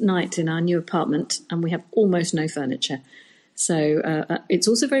first night in our new apartment and we have almost no furniture. So it's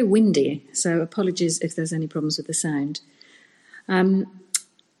also very windy. So apologies if there's any problems with the sound.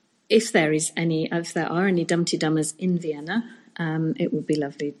 If there are any Dumpty Dummers in Vienna, it would be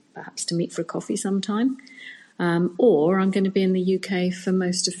lovely perhaps to meet for a coffee sometime. Or I'm going to be in the UK for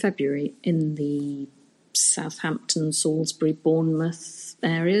most of February in the Southampton, Salisbury, Bournemouth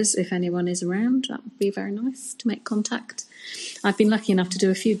areas. If anyone is around, that would be very nice to make contact. I've been lucky enough to do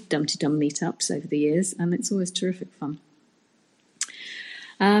a few Dumpty Dum meetups over the years, and it's always terrific fun.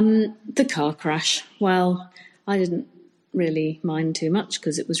 The car crash. Well, I didn't really mind too much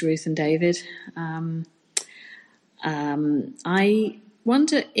because it was Ruth and David. I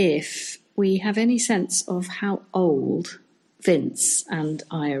wonder if we have any sense of how old Vince and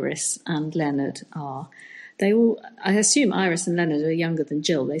Iris and Leonard are. I assume Iris and Leonard are younger than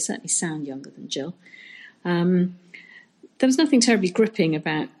Jill. They certainly sound younger than Jill. There was nothing terribly gripping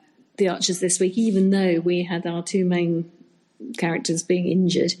about the Archers this week, even though we had our two main characters being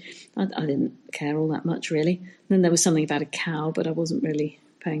injured. I didn't care all that much, really. And then there was something about a cow, but I wasn't really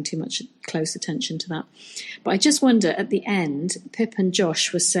paying too much close attention to that. But I just wonder, at the end, Pip and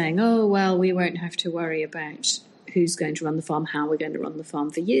Josh were saying, oh, well, we won't have to worry about who's going to run the farm, how we're going to run the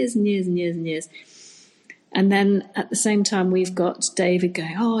farm for years and years and years and years. And then at the same time, we've got David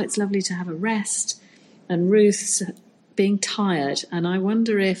going, oh, it's lovely to have a rest, and Ruth's being tired. And I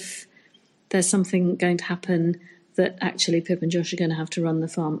wonder if there's something going to happen that actually Pip and Josh are going to have to run the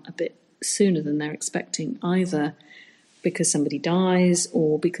farm a bit sooner than they're expecting, either because somebody dies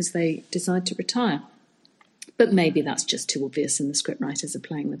or because they decide to retire. But maybe that's just too obvious and the scriptwriters are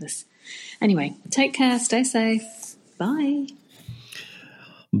playing with us. Anyway, take care, stay safe. Bye.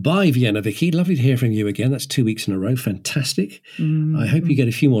 Bye, Vienna Vicky. Lovely to hear from you again. That's 2 weeks in a row. Fantastic. I hope you get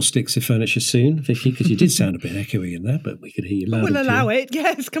a few more sticks of furniture soon, Vicky, because you did sound a bit echoey in there, but we could hear you loud. We'll allow it.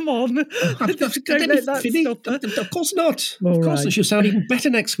 Yes, come on. Don't let that stop her. Of course not. All of course, right. She'll sound even better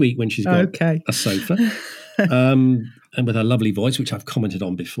next week when she's got a sofa. And with her lovely voice, which I've commented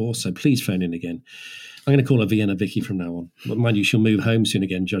on before, so please phone in again. I'm going to call her Vienna Vicky from now on. But mind you, she'll move home soon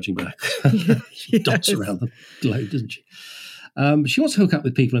again, judging by she dots around the globe, doesn't she? She wants to hook up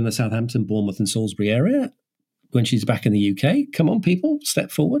with people in the Southampton, Bournemouth and Salisbury area when she's back in the UK. Come on, people,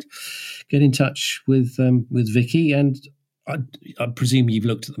 step forward. Get in touch with Vicky. And I presume you've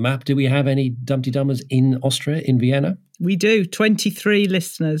looked at the map. Do we have any Dumpty Dummers in Austria, in Vienna? We do. 23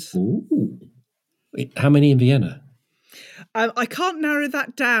 listeners. Ooh. How many in Vienna? I can't narrow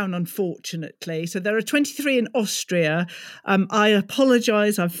that down, unfortunately. So there are 23 in Austria. I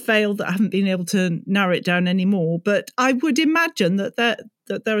apologise. I've failed that I haven't been able to narrow it down anymore. But I would imagine that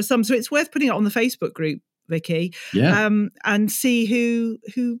there are some. So it's worth putting it on the Facebook group, Vicky, and see who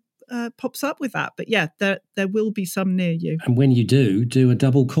pops up with that. But yeah, there will be some near you. And when you do a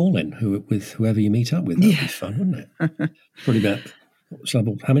double call-in with whoever you meet up with. That'd be fun, wouldn't it? Probably about...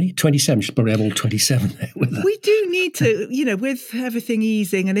 how many? 27. She'll probably have all 27 there with her. We do need to, with everything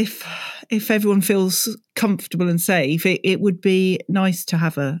easing, and if everyone feels comfortable and safe, it would be nice to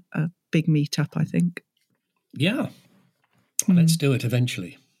have a big meet-up, I think. Yeah. Well, let's do it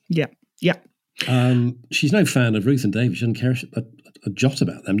eventually. Yeah. She's no fan of Ruth and David. She doesn't care a jot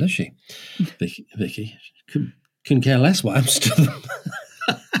about them, does she? Vicky. Couldn't care less what happens to them.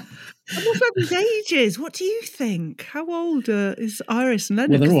 And what about these ages? What do you think? How old is Iris and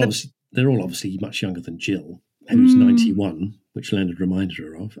Leonard? Well, they're all obviously much younger than Jill, who's 91, which Leonard reminded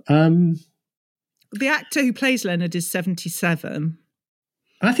her of. The actor who plays Leonard is 77.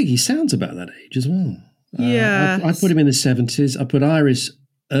 I think he sounds about that age as well. Yeah. I put him in the 70s. I put Iris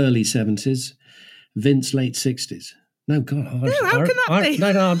early 70s, Vince late 60s. No, God. How can that be?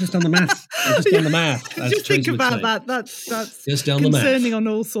 No, I'm just on the math. Just think about that. That's just on the math. Concerning on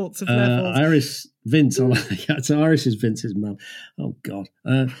all sorts of levels. Vince, so Iris is Vince's mum. Oh, God.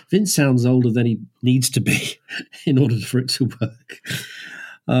 Vince sounds older than he needs to be in order for it to work.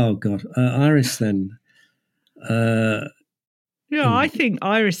 Oh, God. Iris then. I think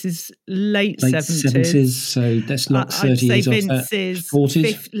Iris is late 70s. So that's not 30 years off that. Vince is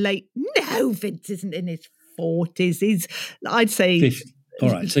 40s? No, Vince isn't in his 40s. I'd say 50. All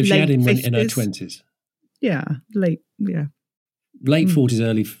right, so she had him in her 20s. Yeah, late 40s,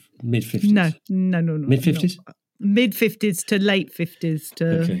 early mid 50s. No. Mid 50s. Mid 50s to late 50s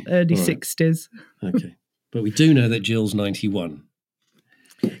to early 60s. Okay, but we do know that Jill's 91.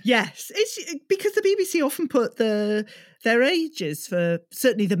 Yes, it's because the BBC often put their ages for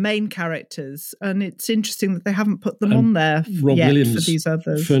certainly the main characters, and it's interesting that they haven't put them on there Rob yet Williams for these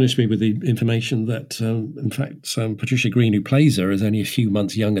others. Furnished me with the information that, in fact, Patricia Green, who plays her, is only a few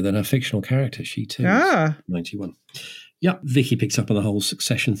months younger than her fictional character. She too is 91. Yeah, Vicky picks up on the whole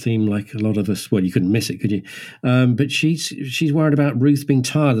Succession theme like a lot of us. Well, you couldn't miss it, could you? But she's worried about Ruth being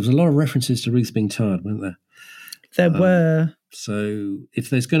tired. There was a lot of references to Ruth being tired, weren't there? There were. So if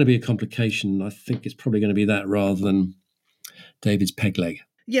there's going to be a complication, I think it's probably going to be that rather than David's peg leg.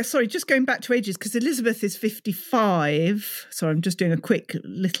 Yeah, sorry, just going back to ages, because Elizabeth is 55. So I'm just doing a quick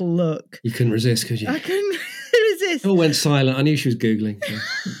little look. You couldn't resist, could you? I couldn't resist. It all went silent. I knew she was Googling. Yeah.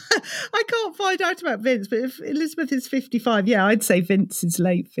 I can't find out about Vince, but if Elizabeth is 55, I'd say Vince is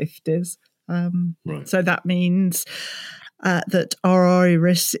late 50s. Right. So that means that our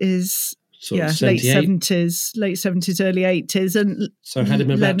Iris is... Sort of late 70s, early 80s. And so had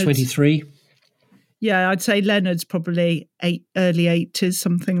him about 23? Yeah, I'd say Leonard's probably early 80s,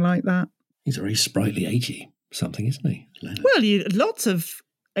 something like that. He's a very sprightly 80-something, isn't he, Leonard? Well, lots of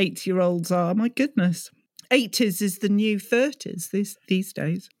 80-year-olds are, my goodness. 80s is the new 30s these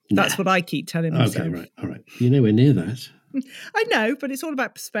days. That's what I keep telling myself. Okay, right, all right. You're nowhere near that. I know, but it's all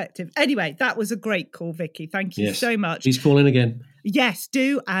about perspective. Anyway, that was a great call, Vicky. Thank you so much. Please call in again. Yes,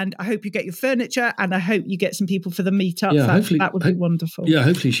 do. And I hope you get your furniture, and I hope you get some people for the meetup. Yeah, hopefully that would be wonderful. Yeah,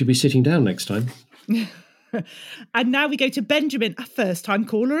 hopefully she'll be sitting down next time. And now we go to Benjamin, a first-time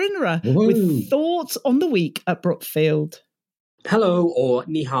caller Whoa. with thoughts on the week at Brookfield. Hello, or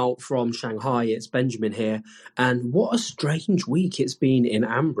ni hao from Shanghai. It's Benjamin here. And what a strange week it's been in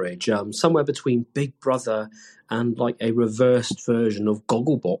Ambridge. Somewhere between Big Brother and like a reversed version of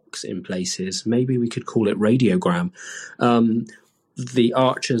Gogglebox in places. Maybe we could call it Radiogram. The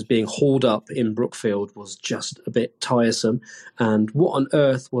Archers being hauled up in Brookfield was just a bit tiresome. And what on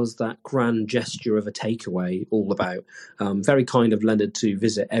earth was that grand gesture of a takeaway all about? Very kind of Leonard to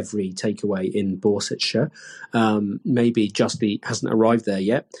visit every takeaway in Dorsetshire. Maybe Justy hasn't arrived there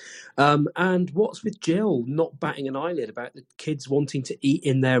yet. And what's with Jill not batting an eyelid about the kids wanting to eat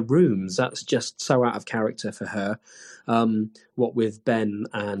in their rooms? That's just so out of character for her. What with Ben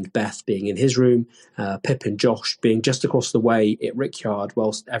and Beth being in his room, Pip and Josh being just across the way at Rickyard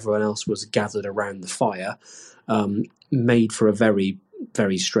whilst everyone else was gathered around the fire, made for a very,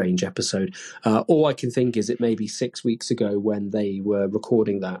 very strange episode. All I can think is it may be 6 weeks ago when they were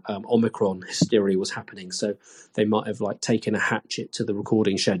recording that Omicron hysteria was happening, so they might have like taken a hatchet to the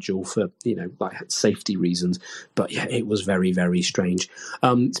recording schedule for like safety reasons. But yeah, it was very, very strange.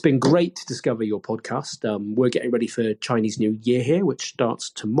 It's been great to discover your podcast. We're getting ready for Chinese New Year here, which starts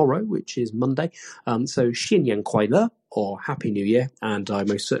tomorrow, which is Monday. So Xin Yan Kuai Le, or Happy New Year, and I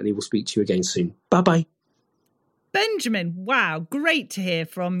most certainly will speak to you again soon. Bye bye. Benjamin, wow, great to hear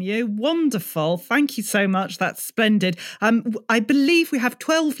from you. Wonderful. Thank you so much. That's splendid. I believe we have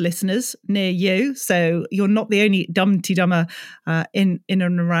 12 listeners near you, so you're not the only Dumpty Dummer in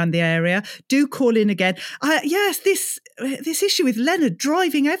and around the area. Do call in again. Yes, this issue with Leonard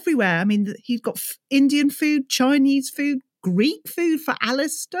driving everywhere. I mean, he's got Indian food, Chinese food, Greek food for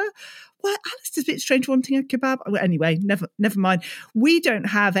Alistair. Well, Alistair's a bit strange wanting a kebab. Well, anyway, never mind. We don't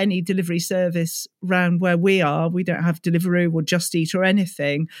have any delivery service round where we are. We don't have Deliveroo or Just Eat or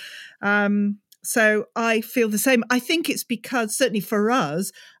anything. So I feel the same. I think it's because, certainly for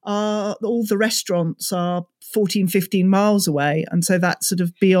us, all the restaurants are 14, 15 miles away. And so that's sort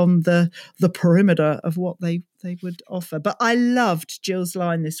of beyond the perimeter of what they would offer. But I loved Jill's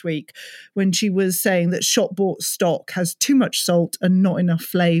line this week when she was saying that shop-bought stock has too much salt and not enough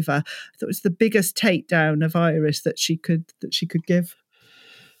flavour. I thought it was the biggest takedown of Iris that she could give.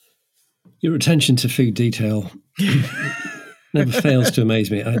 Your attention to food detail never fails to amaze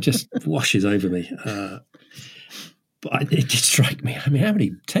me. It just washes over me. But it did strike me. I mean, how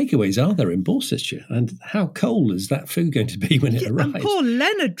many takeaways are there in Dorsetshire? And how cold is that food going to be when it arrives? And poor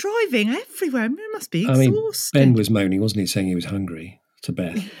Leonard driving everywhere. I mean, it must be exhausting. Ben was moaning, wasn't he, saying he was hungry to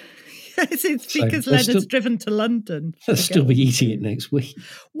Beth. Yes, it's because Leonard's driven to London. They'll still be eating it next week.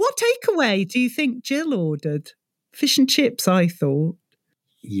 What takeaway do you think Jill ordered? Fish and chips, I thought.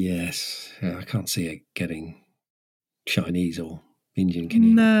 Yes. I can't see it getting Chinese or Indian, can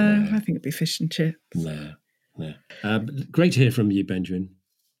you? No, I think it'd be fish and chips. No. Great to hear from you, Benjamin,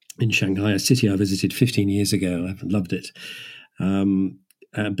 in Shanghai, a city I visited 15 years ago. I've loved it.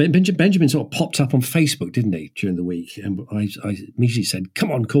 Benjamin sort of popped up on Facebook, didn't he, during the week? And I immediately said,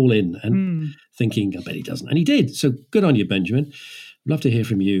 come on, call in, and thinking, I bet he doesn't. And he did. So good on you, Benjamin. Love to hear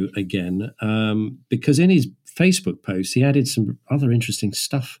from you again, because in his Facebook post, he added some other interesting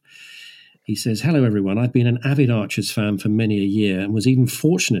stuff. He says, hello, everyone. I've been an avid Archers fan for many a year and was even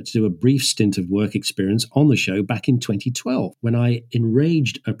fortunate to do a brief stint of work experience on the show back in 2012 when I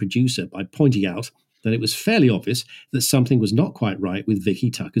enraged a producer by pointing out that it was fairly obvious that something was not quite right with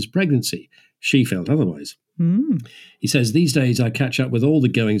Vicky Tucker's pregnancy. She felt otherwise. He says, these days I catch up with all the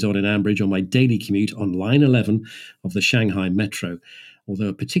goings-on in Ambridge on my daily commute on Line 11 of the Shanghai Metro. Although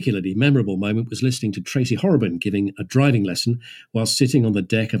a particularly memorable moment was listening to Tracy Horrobin giving a driving lesson while sitting on the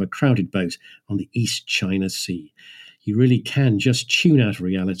deck of a crowded boat on the East China Sea. You really can just tune out of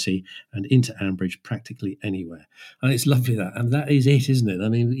reality and into Ambridge practically anywhere. And it's lovely that. And that is it, isn't it? I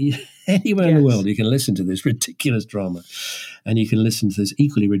mean, anywhere in the world you can listen to this ridiculous drama and you can listen to this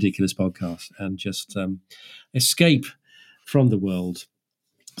equally ridiculous podcast and just escape from the world.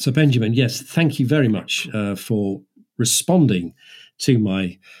 So, Benjamin, yes, thank you very much for responding to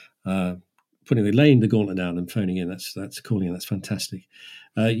my laying the gauntlet down and phoning in. That's calling in. That's fantastic.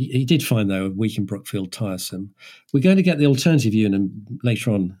 He did find, though, a week in Brookfield tiresome. We're going to get the alternative view later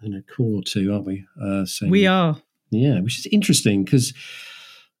on in a call or two, aren't we? We are. Yeah, which is interesting because,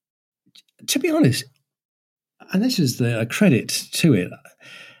 to be honest, and this is a credit to it,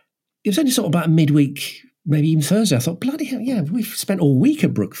 it was only sort of about midweek maybe even Thursday, I thought, bloody hell, yeah, we've spent all week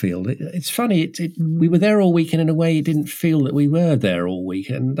at Brookfield. It's funny, we were there all week, and in a way it didn't feel that we were there all week,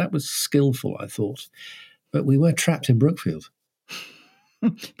 and that was skillful, I thought. But we were trapped in Brookfield.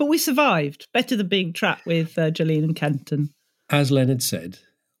 But we survived, better than being trapped with Jolene and Kenton. As Leonard said,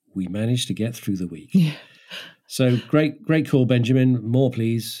 we managed to get through the week. Yeah. So great call, Benjamin. More,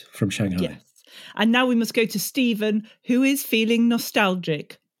 please, from Shanghai. Yes. And now we must go to Stephen, who is feeling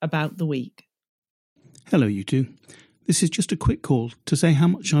nostalgic about the week. Hello, you two. This is just a quick call to say how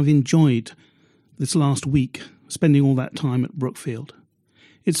much I've enjoyed this last week, spending all that time at Brookfield.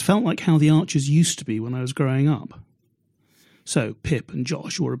 It's felt like how the Archers used to be when I was growing up. So Pip and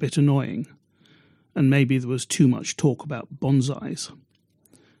Josh were a bit annoying, and maybe there was too much talk about bonsais.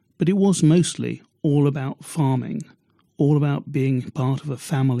 But it was mostly all about farming, all about being part of a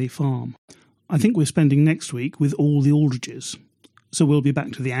family farm. I think we're spending next week with all the Aldridges, so we'll be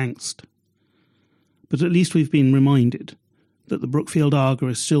back to the angst. But at least we've been reminded that the Brookfield Arga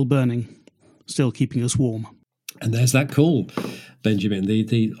is still burning, still keeping us warm. And there's that call, Benjamin,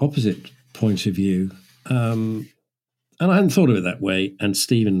 the opposite point of view. And I hadn't thought of it that way. And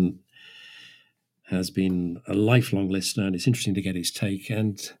Stephen has been a lifelong listener, and it's interesting to get his take.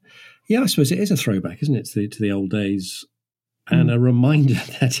 And yeah, I suppose it is a throwback, isn't it, to the old days, and a reminder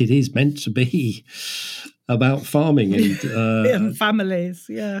that it is meant to be about farming and and families.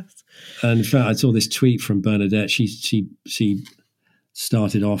 Yes. And in fact, I saw this tweet from Bernadette. She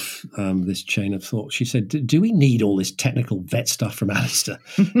started off this chain of thought. She said, "Do we need all this technical vet stuff from Alistair?"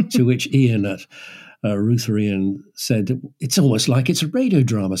 To which Ian at Rutherian said, "It's almost like it's a radio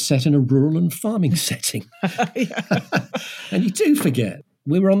drama set in a rural and farming setting." And you do forget,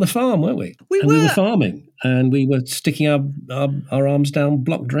 we were on the farm, weren't we? We were farming, and we were sticking our arms down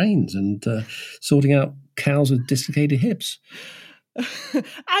block drains and sorting out cows with dislocated hips.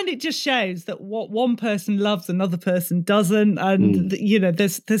 And it just shows that what one person loves, another person doesn't, and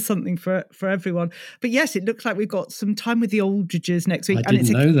there's something for everyone. But yes, it looks like we've got some time with the Aldridges next week. I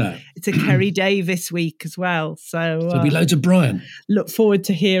didn't know that. It's a Kerry Davis week as well, so there'll be loads of Brian. Look forward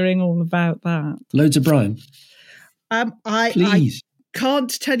to hearing all about that. Loads of Brian. Please. I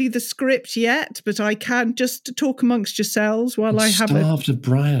can't tell you the script yet, but I can just talk amongst yourselves while I have starved of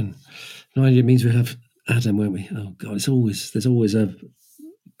Brian. No, it means we'll have Adam, won't we? Oh God, there's always a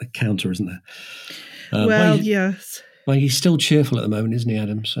counter, isn't there? Yes. Well, he's still cheerful at the moment, isn't he,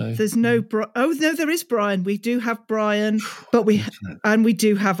 Adam? So there's no. There is Brian. We do have Brian, but we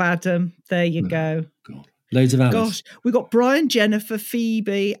do have Adam. There you go. God. Loads of Alice. Gosh, we got Brian, Jennifer,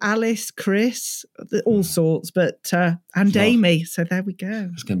 Phoebe, Alice, Chris, all sorts, but and Amy. So there we go.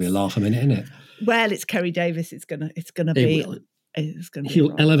 It's going to be a laugh a minute, isn't it? Well, it's Kerry Davis. It's gonna be. It's going to be.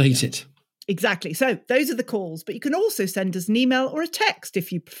 He'll elevate it. Exactly. So those are the calls, but you can also send us an email or a text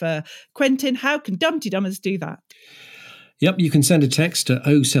if you prefer. Quentin, how can Dumpty Dummers do that? Yep, you can send a text to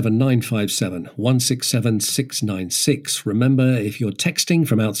 07957 167 696. Remember, if you're texting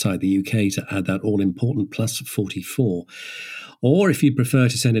from outside the UK, to add that all-important plus 44. Or if you prefer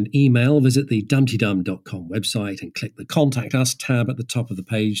to send an email, visit the dumptydum.com website and click the Contact Us tab at the top of the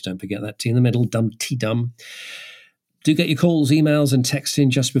page. Don't forget that T in the middle, Dumpty Dum. Do get your calls, emails and texts in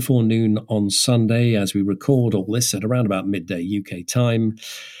just before noon on Sunday as we record all this at around about midday UK time.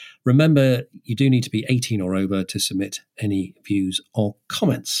 Remember, you do need to be 18 or over to submit any views or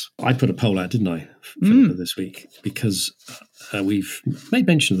comments. I put a poll out, didn't I, Philippa, this week, because we've made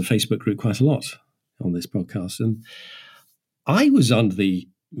mention of the Facebook group quite a lot on this podcast. And I was under the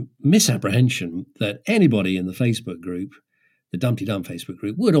misapprehension that anybody in the Facebook group, the Dumpty Dum Facebook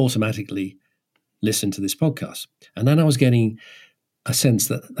group, would automatically listen to this podcast. And then I was getting a sense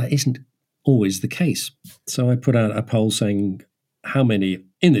that that isn't always the case. So I put out a poll saying how many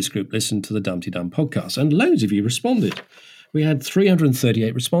in this group listen to the Dumpty Dum podcast, and loads of you responded. We had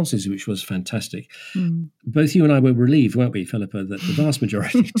 338 responses, which was fantastic. Both you and I were relieved, weren't we, Philippa, that the vast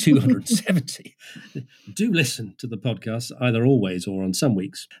majority, 270, do listen to the podcast, either always or on some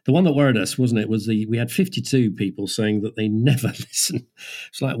weeks. The one that worried us, wasn't it, was we had 52 people saying that they never listen.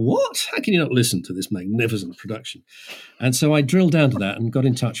 It's like, what? How can you not listen to this magnificent production? And so I drilled down to that and got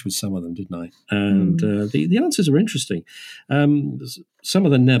in touch with some of them, didn't I? And the answers are interesting. Some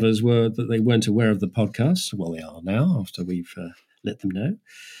of the nevers were that they weren't aware of the podcast. Well, they are now after we've let them know.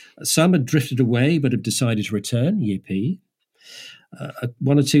 Some had drifted away but have decided to return. Yippee.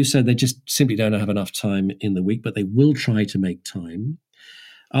 One or two said they just simply don't have enough time in the week, but they will try to make time.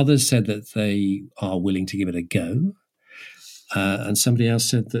 Others said that they are willing to give it a go. And somebody else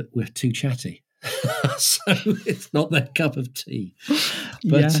said that we're too chatty. So it's not their cup of tea.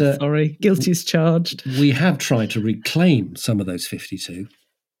 But sorry, guilty as charged. We have tried to reclaim some of those 52.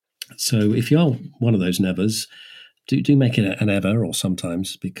 So if you are one of those nevers, do make it an ever or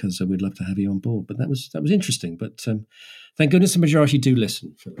sometimes, because we'd love to have you on board. But that was interesting. But thank goodness the majority do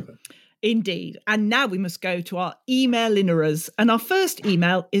listen, Philippa. Indeed. And now we must go to our email innerers. And our first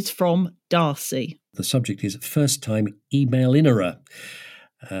email is from Darcy. The subject is first time email innerer.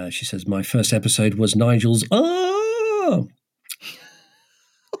 She says, my first episode was Nigel's What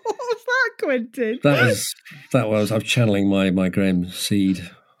was that, Quentin? That was I'm channeling my Graham Seed.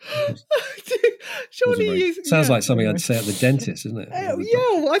 Surely you sounds like something I'd say at the dentist, isn't it? Yeah,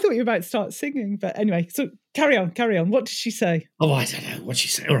 well, I thought you were about to start singing, but anyway, so carry on. What did she say? Oh, I don't know what she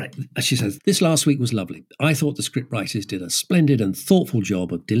said. All right. She says, this last week was lovely. I thought the scriptwriters did a splendid and thoughtful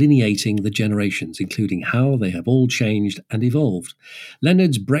job of delineating the generations, including how they have all changed and evolved.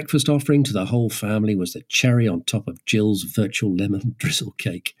 Leonard's breakfast offering to the whole family was the cherry on top of Jill's virtual lemon drizzle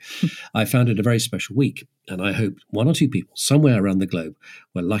cake. I found it a very special week, and I hope one or two people somewhere around the globe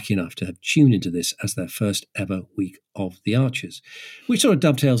were lucky enough to have tuned into this as their first ever week of The Archers, which sort of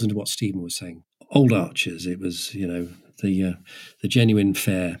dovetails into what Stephen was saying. Old Archers, it was, the genuine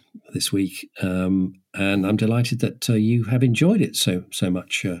fare this week, and I'm delighted that you have enjoyed it so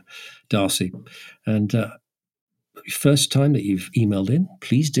much, Darcy. And first time that you've emailed in,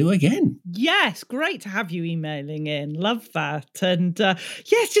 please do again. Yes, great to have you emailing in. Love that. And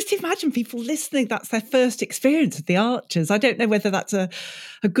yes, just imagine people listening. That's their first experience of The Archers. I don't know whether that's a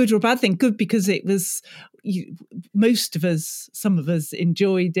good or a bad thing. Good because it was, some of us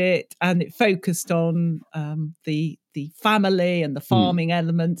enjoyed it, and it focused on the family and the farming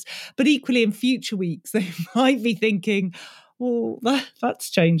elements. But equally in future weeks, they might be thinking, well, that's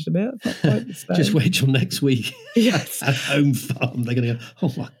changed a bit. Not quite the same. Just wait till next week. Yes. At home farm. They're going to go,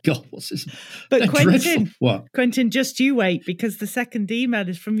 oh my God, what's this? But Quentin, what? Quentin, just you wait, because the second email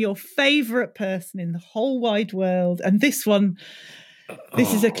is from your favourite person in the whole wide world. And this one,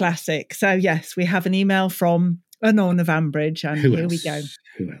 this is a classic. So yes, we have an email from Anon of Ambridge, and here we go.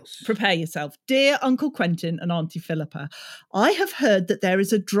 Who else? Prepare yourself. Dear Uncle Quentin and Auntie Philippa, I have heard that there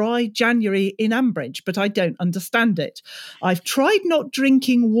is a dry January in Ambridge, but I don't understand it. I've tried not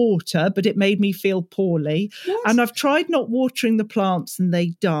drinking water, but it made me feel poorly. What? And I've tried not watering the plants and they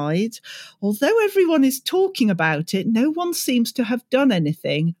died. Although everyone is talking about it, no one seems to have done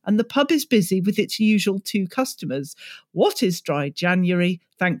anything, and the pub is busy with its usual 2 customers. What is dry January?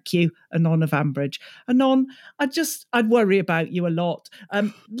 Thank you, Anon of Ambridge. Anon, I'd worry about you a lot.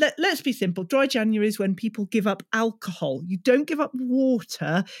 Let's be simple. Dry January is when people give up alcohol. You don't give up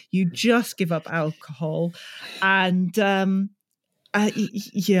water, you just give up alcohol. And just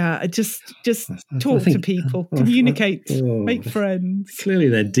talk to people, communicate, make friends. Clearly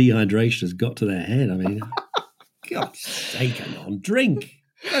their dehydration has got to their head. I mean, God's sake, Anon, drink.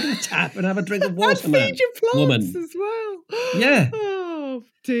 Go to the tap and have a drink of water, and feed your plants woman. As well. Yeah. Oh,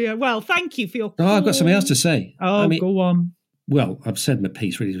 dear. Well, thank you for your call. Oh, I've got something else to say. Oh, go on. Well, I've said my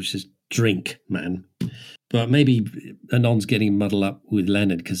piece, really, which is drink, man. But maybe Anon's getting muddled up with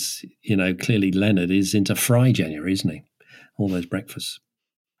Leonard because, clearly Leonard is into Fry January, isn't he? All those breakfasts.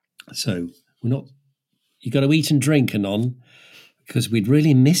 So we're not... You got to eat and drink, Anon, because we'd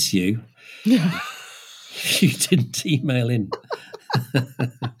really miss you. If you didn't email in.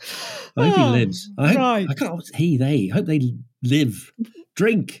 I hope he lives. I hope they live.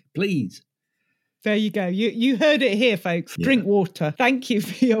 Drink, please. There you go. You heard it here, folks. Yeah. Drink water. Thank you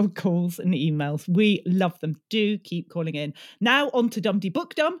for your calls and emails. We love them. Do keep calling in. Now on to Dumdy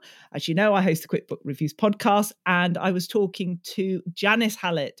Book Dum. As you know, I host the Quick Book Reviews podcast, and I was talking to Janice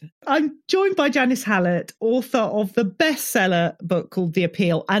Hallett. I'm joined by Janice Hallett, author of the bestseller book called The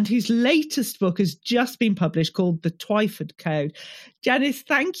Appeal, and whose latest book has just been published called The Twyford Code. Janice,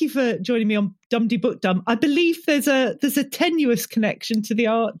 thank you for joining me on Dumdy Book Dum. I believe there's a tenuous connection to The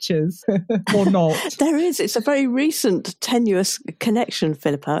Archers, or not? There is. It's a very recent tenuous connection,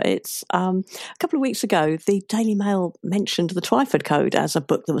 Philippa. It's a couple of weeks ago, the Daily Mail mentioned The Twyford Code as a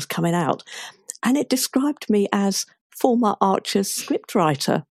book that was coming out, and it described me as former Archers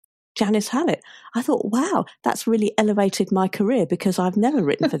scriptwriter Janice Hallett. I thought, wow, that's really elevated my career because I've never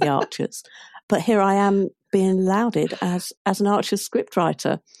written for The Archers, but here I am being lauded as an Archers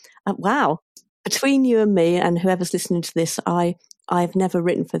scriptwriter. Wow. Between you and me and whoever's listening to this, I've never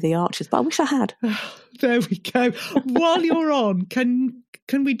written for The Archers, but I wish I had. There we go. While you're on, can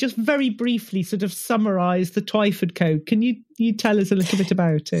we just very briefly sort of summarise the Twyford Code? Can you tell us a little bit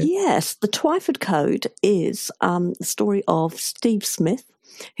about it? Yes, the Twyford Code is the story of Steve Smith,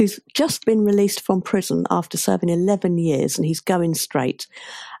 who's just been released from prison after serving 11 years, and he's going straight.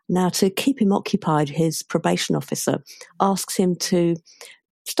 Now, to keep him occupied, his probation officer asks him to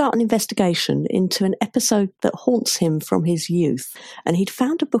start an investigation into an episode that haunts him from his youth. And he'd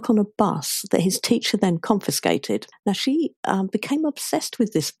found a book on a bus that his teacher then confiscated. Now, she became obsessed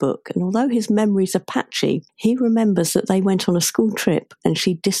with this book. And although his memories are patchy, he remembers that they went on a school trip and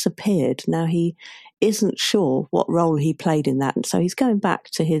she disappeared. Now, he isn't sure what role he played in that. And so he's going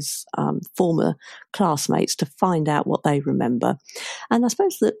back to his former classmates to find out what they remember. And I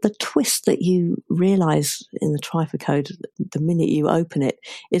suppose that the twist that you realise in the Twyford Code the minute you open it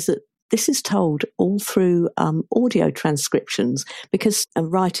is that this is told all through audio transcriptions, because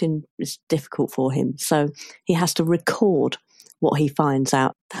writing is difficult for him. So he has to record what he finds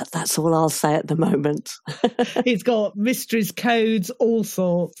out. That's all I'll say at the moment. He's got mysteries, codes, all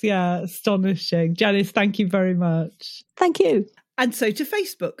sorts. Yeah, astonishing. Janice, thank you very much. Thank you. And so to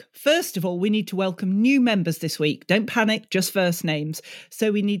Facebook. First of all, we need to welcome new members this week. Don't panic, just first names.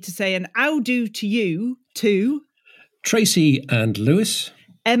 So we need to say an how-do to you to Tracy and Lewis,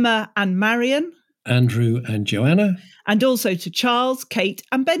 Emma and Marion, Andrew and Joanna, and also to Charles, Kate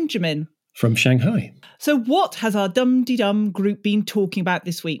and Benjamin. From Shanghai. So what has our Dum-de-Dum group been talking about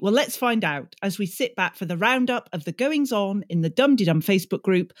this week? Well, let's find out as we sit back for the roundup of the goings-on in the Dum-de-Dum Facebook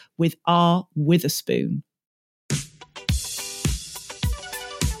group with R. Witherspoon.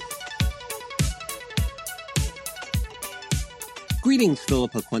 Greetings,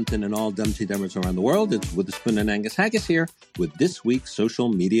 Philippa Quentin and all Dum-de-Dummers around the world. It's Witherspoon and Angus Haggis here with this week's social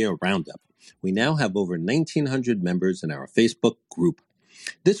media roundup. We now have over 1,900 members in our Facebook group.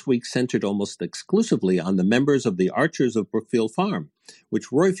 This week centered almost exclusively on the members of the Archers of Brookfield Farm, which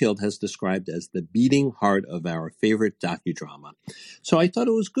Roifield has described as the beating heart of our favorite docudrama. So I thought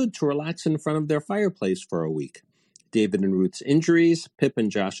it was good to relax in front of their fireplace for a week. David and Ruth's injuries, Pip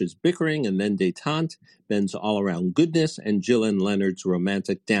and Josh's bickering and then détente, Ben's all-around goodness, and Jill and Leonard's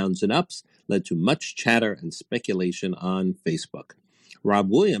romantic downs and ups led to much chatter and speculation on Facebook.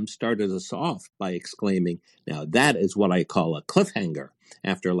 Rob Williams started us off by exclaiming, "Now that is what I call a cliffhanger,"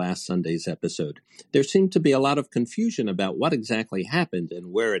 after last Sunday's episode. There seemed to be a lot of confusion about what exactly happened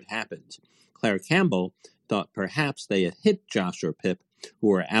and where it happened. Claire Campbell thought perhaps they had hit Josh or Pip, who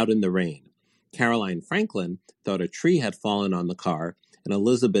were out in the rain. Caroline Franklin thought a tree had fallen on the car, and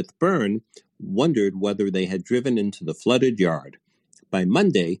Elizabeth Byrne wondered whether they had driven into the flooded yard. By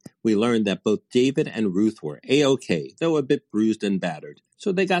Monday, we learned that both David and Ruth were A-OK, though a bit bruised and battered,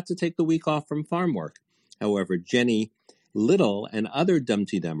 so they got to take the week off from farm work. However, Jenny Little and other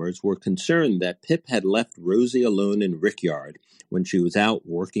Dum-de-Dummers were concerned that Pip had left Rosie alone in Rickyard when she was out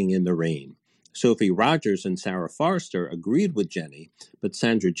working in the rain. Sophie Rogers and Sarah Forrester agreed with Jenny, but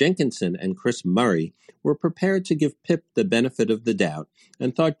Sandra Jenkinson and Chris Murray were prepared to give Pip the benefit of the doubt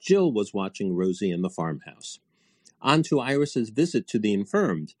and thought Jill was watching Rosie in the farmhouse. On to Iris's visit to the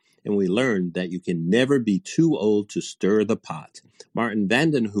infirmed, and we learned that you can never be too old to stir the pot. Martin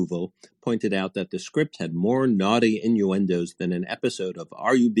Vanden Heuvel pointed out that the script had more naughty innuendos than an episode of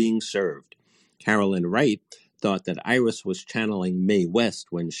Are You Being Served? Carolyn Wright thought that Iris was channeling Mae West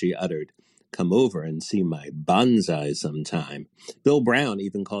when she uttered, "Come over and see my bonsai sometime." Bill Brown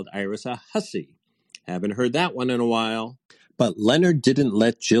even called Iris a hussy. Haven't heard that one in a while. But Leonard didn't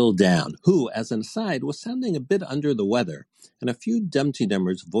let Jill down, who, as an aside, was sounding a bit under the weather, and a few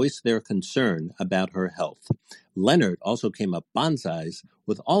Dum-de-Dummers voiced their concern about her health. Leonard also came up bonsais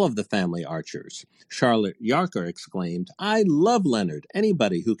with all of the family Archers. Charlotte Yarker exclaimed, "I love Leonard.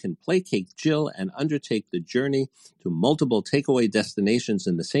 Anybody who can placate Jill and undertake the journey to multiple takeaway destinations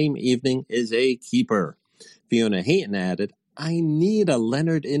in the same evening is a keeper." Fiona Hayton added, "I need a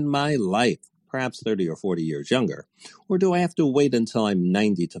Leonard in my life. Perhaps 30 or 40 years younger, or do I have to wait until I'm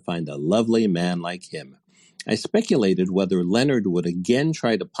 90 to find a lovely man like him?" I speculated whether Leonard would again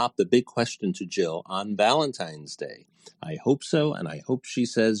try to pop the big question to Jill on Valentine's Day. I hope so, and I hope she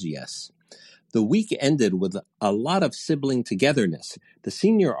says yes. The week ended with a lot of sibling togetherness. The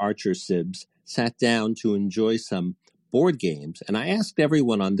senior Archer sibs sat down to enjoy some board games, and I asked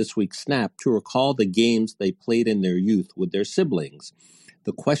everyone on this week's Snap to recall the games they played in their youth with their siblings.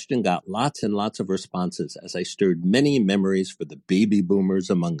 The question got lots and lots of responses as I stirred many memories for the baby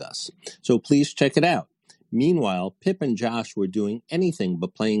boomers among us. So please check it out. Meanwhile, Pip and Josh were doing anything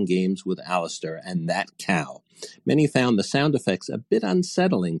but playing games with Alistair and that cow. Many found the sound effects a bit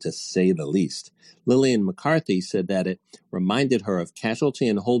unsettling, to say the least. Lillian McCarthy said that it reminded her of Casualty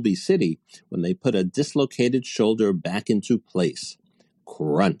in Holby City when they put a dislocated shoulder back into place.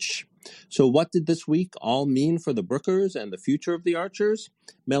 Crunch. So what did this week all mean for the Brookers and the future of the Archers?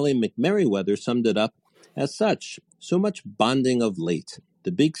 Melly McMerriweather summed it up as such. So much bonding of late.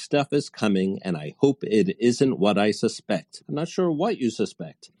 The big stuff is coming, and I hope it isn't what I suspect. I'm not sure what you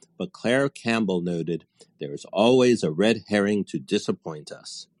suspect, but Claire Campbell noted, "There is always a red herring to disappoint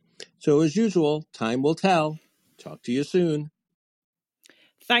us." So as usual, time will tell. Talk to you soon.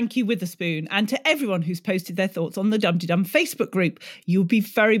 Thank you, Witherspoon, and to everyone who's posted their thoughts on the Dum-Tee-Dum Facebook group. You'll be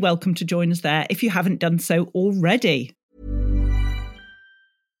very welcome to join us there if you haven't done so already.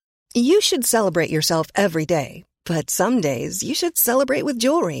 You should celebrate yourself every day, but some days you should celebrate with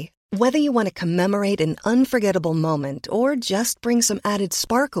jewelry. Whether you want to commemorate an unforgettable moment or just bring some added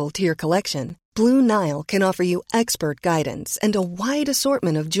sparkle to your collection, Blue Nile can offer you expert guidance and a wide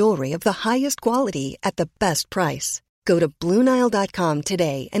assortment of jewelry of the highest quality at the best price. Go to BlueNile.com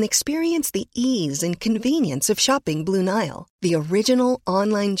today and experience the ease and convenience of shopping Blue Nile, the original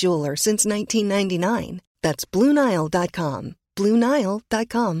online jeweler since 1999. That's BlueNile.com.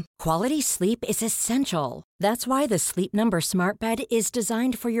 BlueNile.com. Quality sleep is essential. That's why the Sleep Number Smart Bed is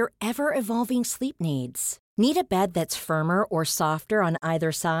designed for your ever-evolving sleep needs. Need a bed that's firmer or softer on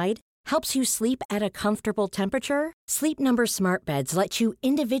either side? Helps you sleep at a comfortable temperature? Sleep Number Smart Beds let you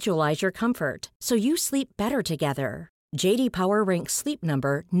individualize your comfort, so you sleep better together. J.D. Power ranks Sleep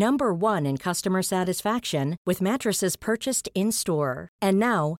Number number 1 in customer satisfaction with mattresses purchased in-store. And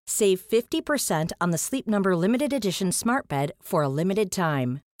now, save 50% on the Sleep Number Limited Edition Smart Bed for a limited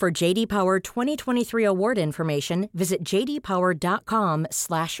time. For J.D. Power 2023 award information, visit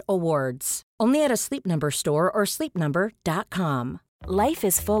jdpower.com/awards. Only at a Sleep Number store or sleepnumber.com. Life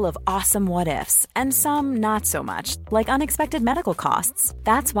is full of awesome what-ifs, and some not so much, like unexpected medical costs.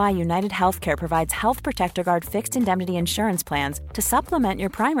 That's why United Healthcare provides Health Protector Guard fixed indemnity insurance plans to supplement your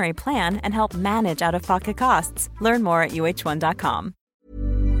primary plan and help manage out-of-pocket costs. Learn more at uh1.com.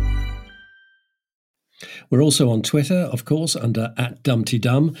 We're also on Twitter, of course, under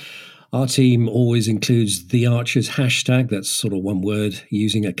 @DumTeeDum. Our team always includes the Archers hashtag, that's sort of one word,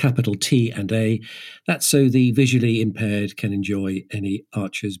 using a capital T and A. That's so the visually impaired can enjoy any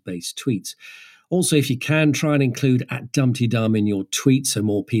Archers-based tweets. Also, if you can, try and include @DumTeeDum in your tweets so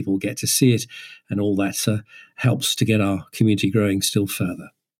more people get to see it, and all that helps to get our community growing still further.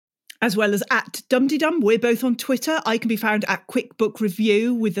 As well as @DumTeeDum, we're both on Twitter. I can be found at Quick Book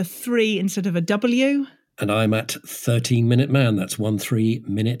Review with a 3 instead of a W. And I'm at 13 Minute Man. That's 13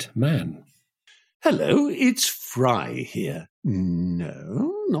 Minute Man. Hello, it's Fry here.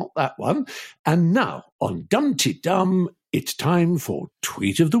 No, not that one. And now on Dum-Tee-Dum, it's time for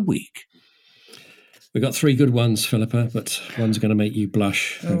Tweet of the Week. We've got 3 good ones, Philippa, but one's going to make you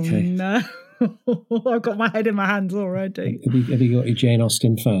blush. Okay. Oh, no. I've got my head in my hands already. Have you got your Jane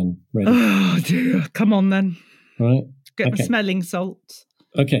Austen fan ready? Oh, dear. Come on, then. Right. Get my smelling salts.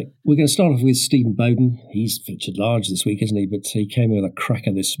 Okay, we're going to start off with Stephen Bowden. He's featured large this week, isn't he? But he came in with a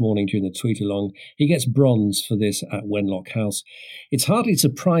cracker this morning during the tweet-along. He gets bronze for this at Wenlock House. It's hardly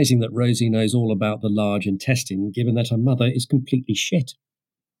surprising that Rosie knows all about the large intestine, given that her mother is completely shit.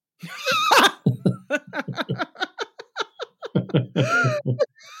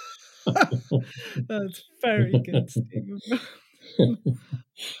 That's very good, Stephen.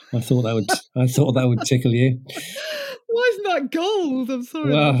 I thought that would tickle you. Why isn't that gold? I'm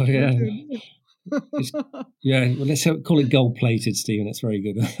sorry. Well, yeah. Well, let's call it gold-plated, Stephen. That's very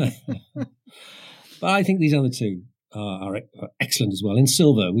good. But I think these other two are excellent as well. In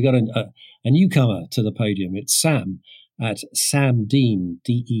silver, we got a newcomer to the podium. It's Sam at Sam Dean,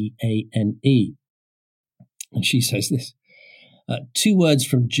 Deane. And she says this. 2 words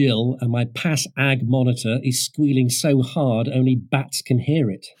from Jill, and my Pass Ag monitor is squealing so hard only bats can hear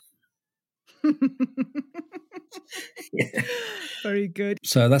it. Yeah. Very good.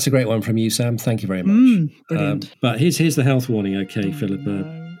 So that's a great one from you, Sam. Thank you very much. Brilliant. But here's the health warning, okay,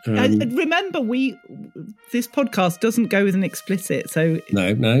 Philippa. Remember, this podcast doesn't go with an explicit, so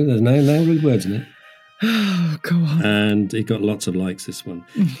no, there's no rude words in it. Oh, go on. And it got lots of likes, this one.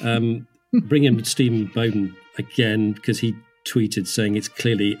 Bring in Stephen Bowden again, because he tweeted saying it's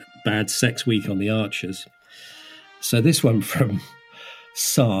clearly bad sex week on the Archers. So this one from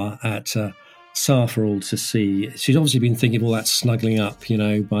Sar at Sar for all to see. She's obviously been thinking of all that snuggling up,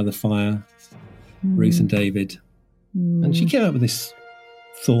 by the fire, Ruth and David. And she came up with this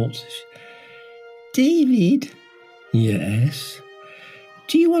thought. David? Yes?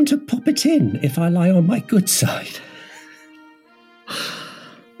 Do you want to pop it in if I lie on my good side?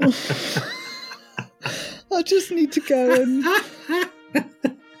 I just need to go and...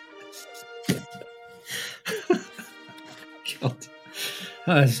 God.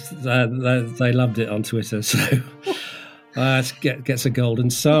 They loved it on Twitter, so gets a gold.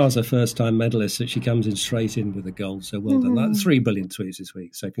 And Sar's a first-time medalist, so she comes in straight in with a gold, so well done. That's 3 brilliant tweets this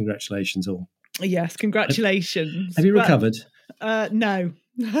week, so congratulations all. Yes, congratulations. Have you recovered? No.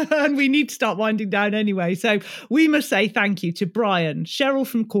 And we need to start winding down anyway. So we must say thank you to Brian, Cheryl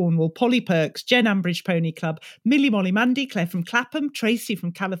from Cornwall, Polly Perks, Jen Ambridge Pony Club, Millie Molly Mandy, Claire from Clapham, Tracy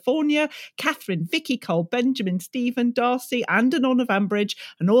from California, Catherine, Vicky Cole, Benjamin, Stephen, Darcy, and Anon of Ambridge,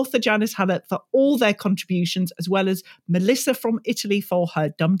 and author Janice Hallett for all their contributions, as well as Melissa from Italy for her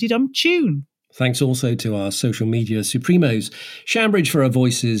Dum-de-Dum tune. Thanks also to our social media supremos, Shambridge for our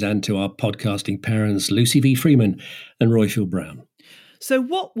voices, and to our podcasting parents, Lucy V. Freeman and Royfield Brown. So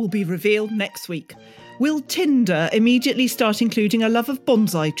what will be revealed next week? Will Tinder immediately start including a love of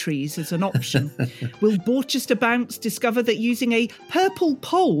bonsai trees as an option? Will Borchester Bounce discover that using a purple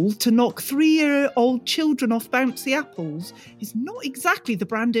pole to knock 3-year-old children off bouncy apples is not exactly the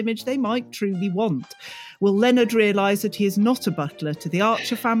brand image they might truly want? Will Leonard realise that he is not a butler to the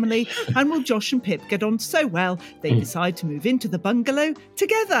Archer family? And will Josh and Pip get on so well they decide to move into the bungalow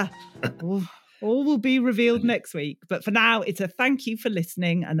together? All will be revealed next week. But for now, it's a thank you for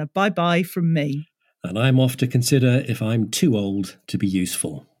listening and a bye-bye from me. And I'm off to consider if I'm too old to be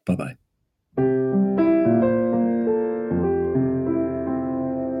useful. Bye-bye.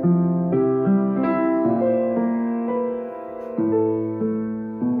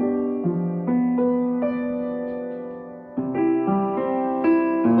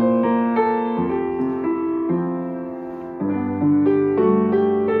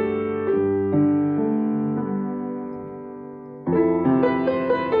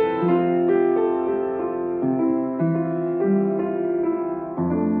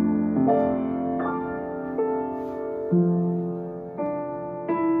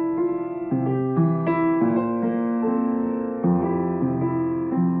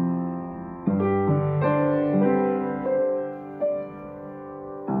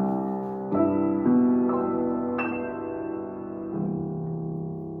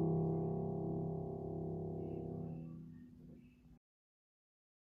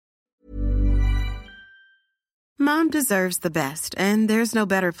 Mom deserves the best, and there's no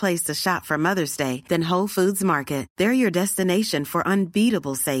better place to shop for Mother's Day than Whole Foods Market. They're your destination for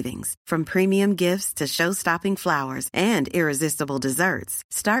unbeatable savings, from premium gifts to show-stopping flowers and irresistible desserts.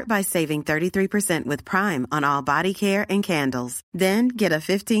 Start by saving 33% with Prime on all body care and candles. Then get a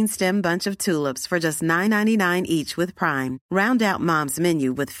 15-stem bunch of tulips for just $9.99 each with Prime. Round out Mom's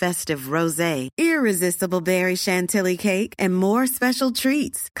menu with festive rosé, irresistible berry chantilly cake, and more special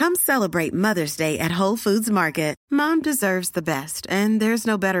treats. Come celebrate Mother's Day at Whole Foods Market. Mom deserves the best, and there's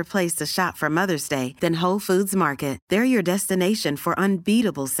no better place to shop for Mother's Day than Whole Foods Market. They're your destination for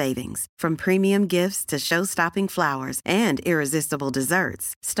unbeatable savings, from premium gifts to show-stopping flowers and irresistible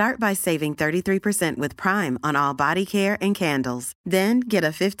desserts. Start by saving 33% with Prime on all body care and candles. Then get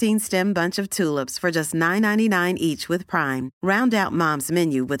a 15-stem bunch of tulips for just $9.99 each with Prime. Round out Mom's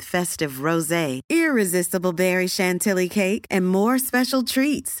menu with festive rosé, irresistible berry chantilly cake, and more special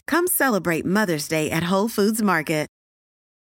treats. Come celebrate Mother's Day at Whole Foods Market.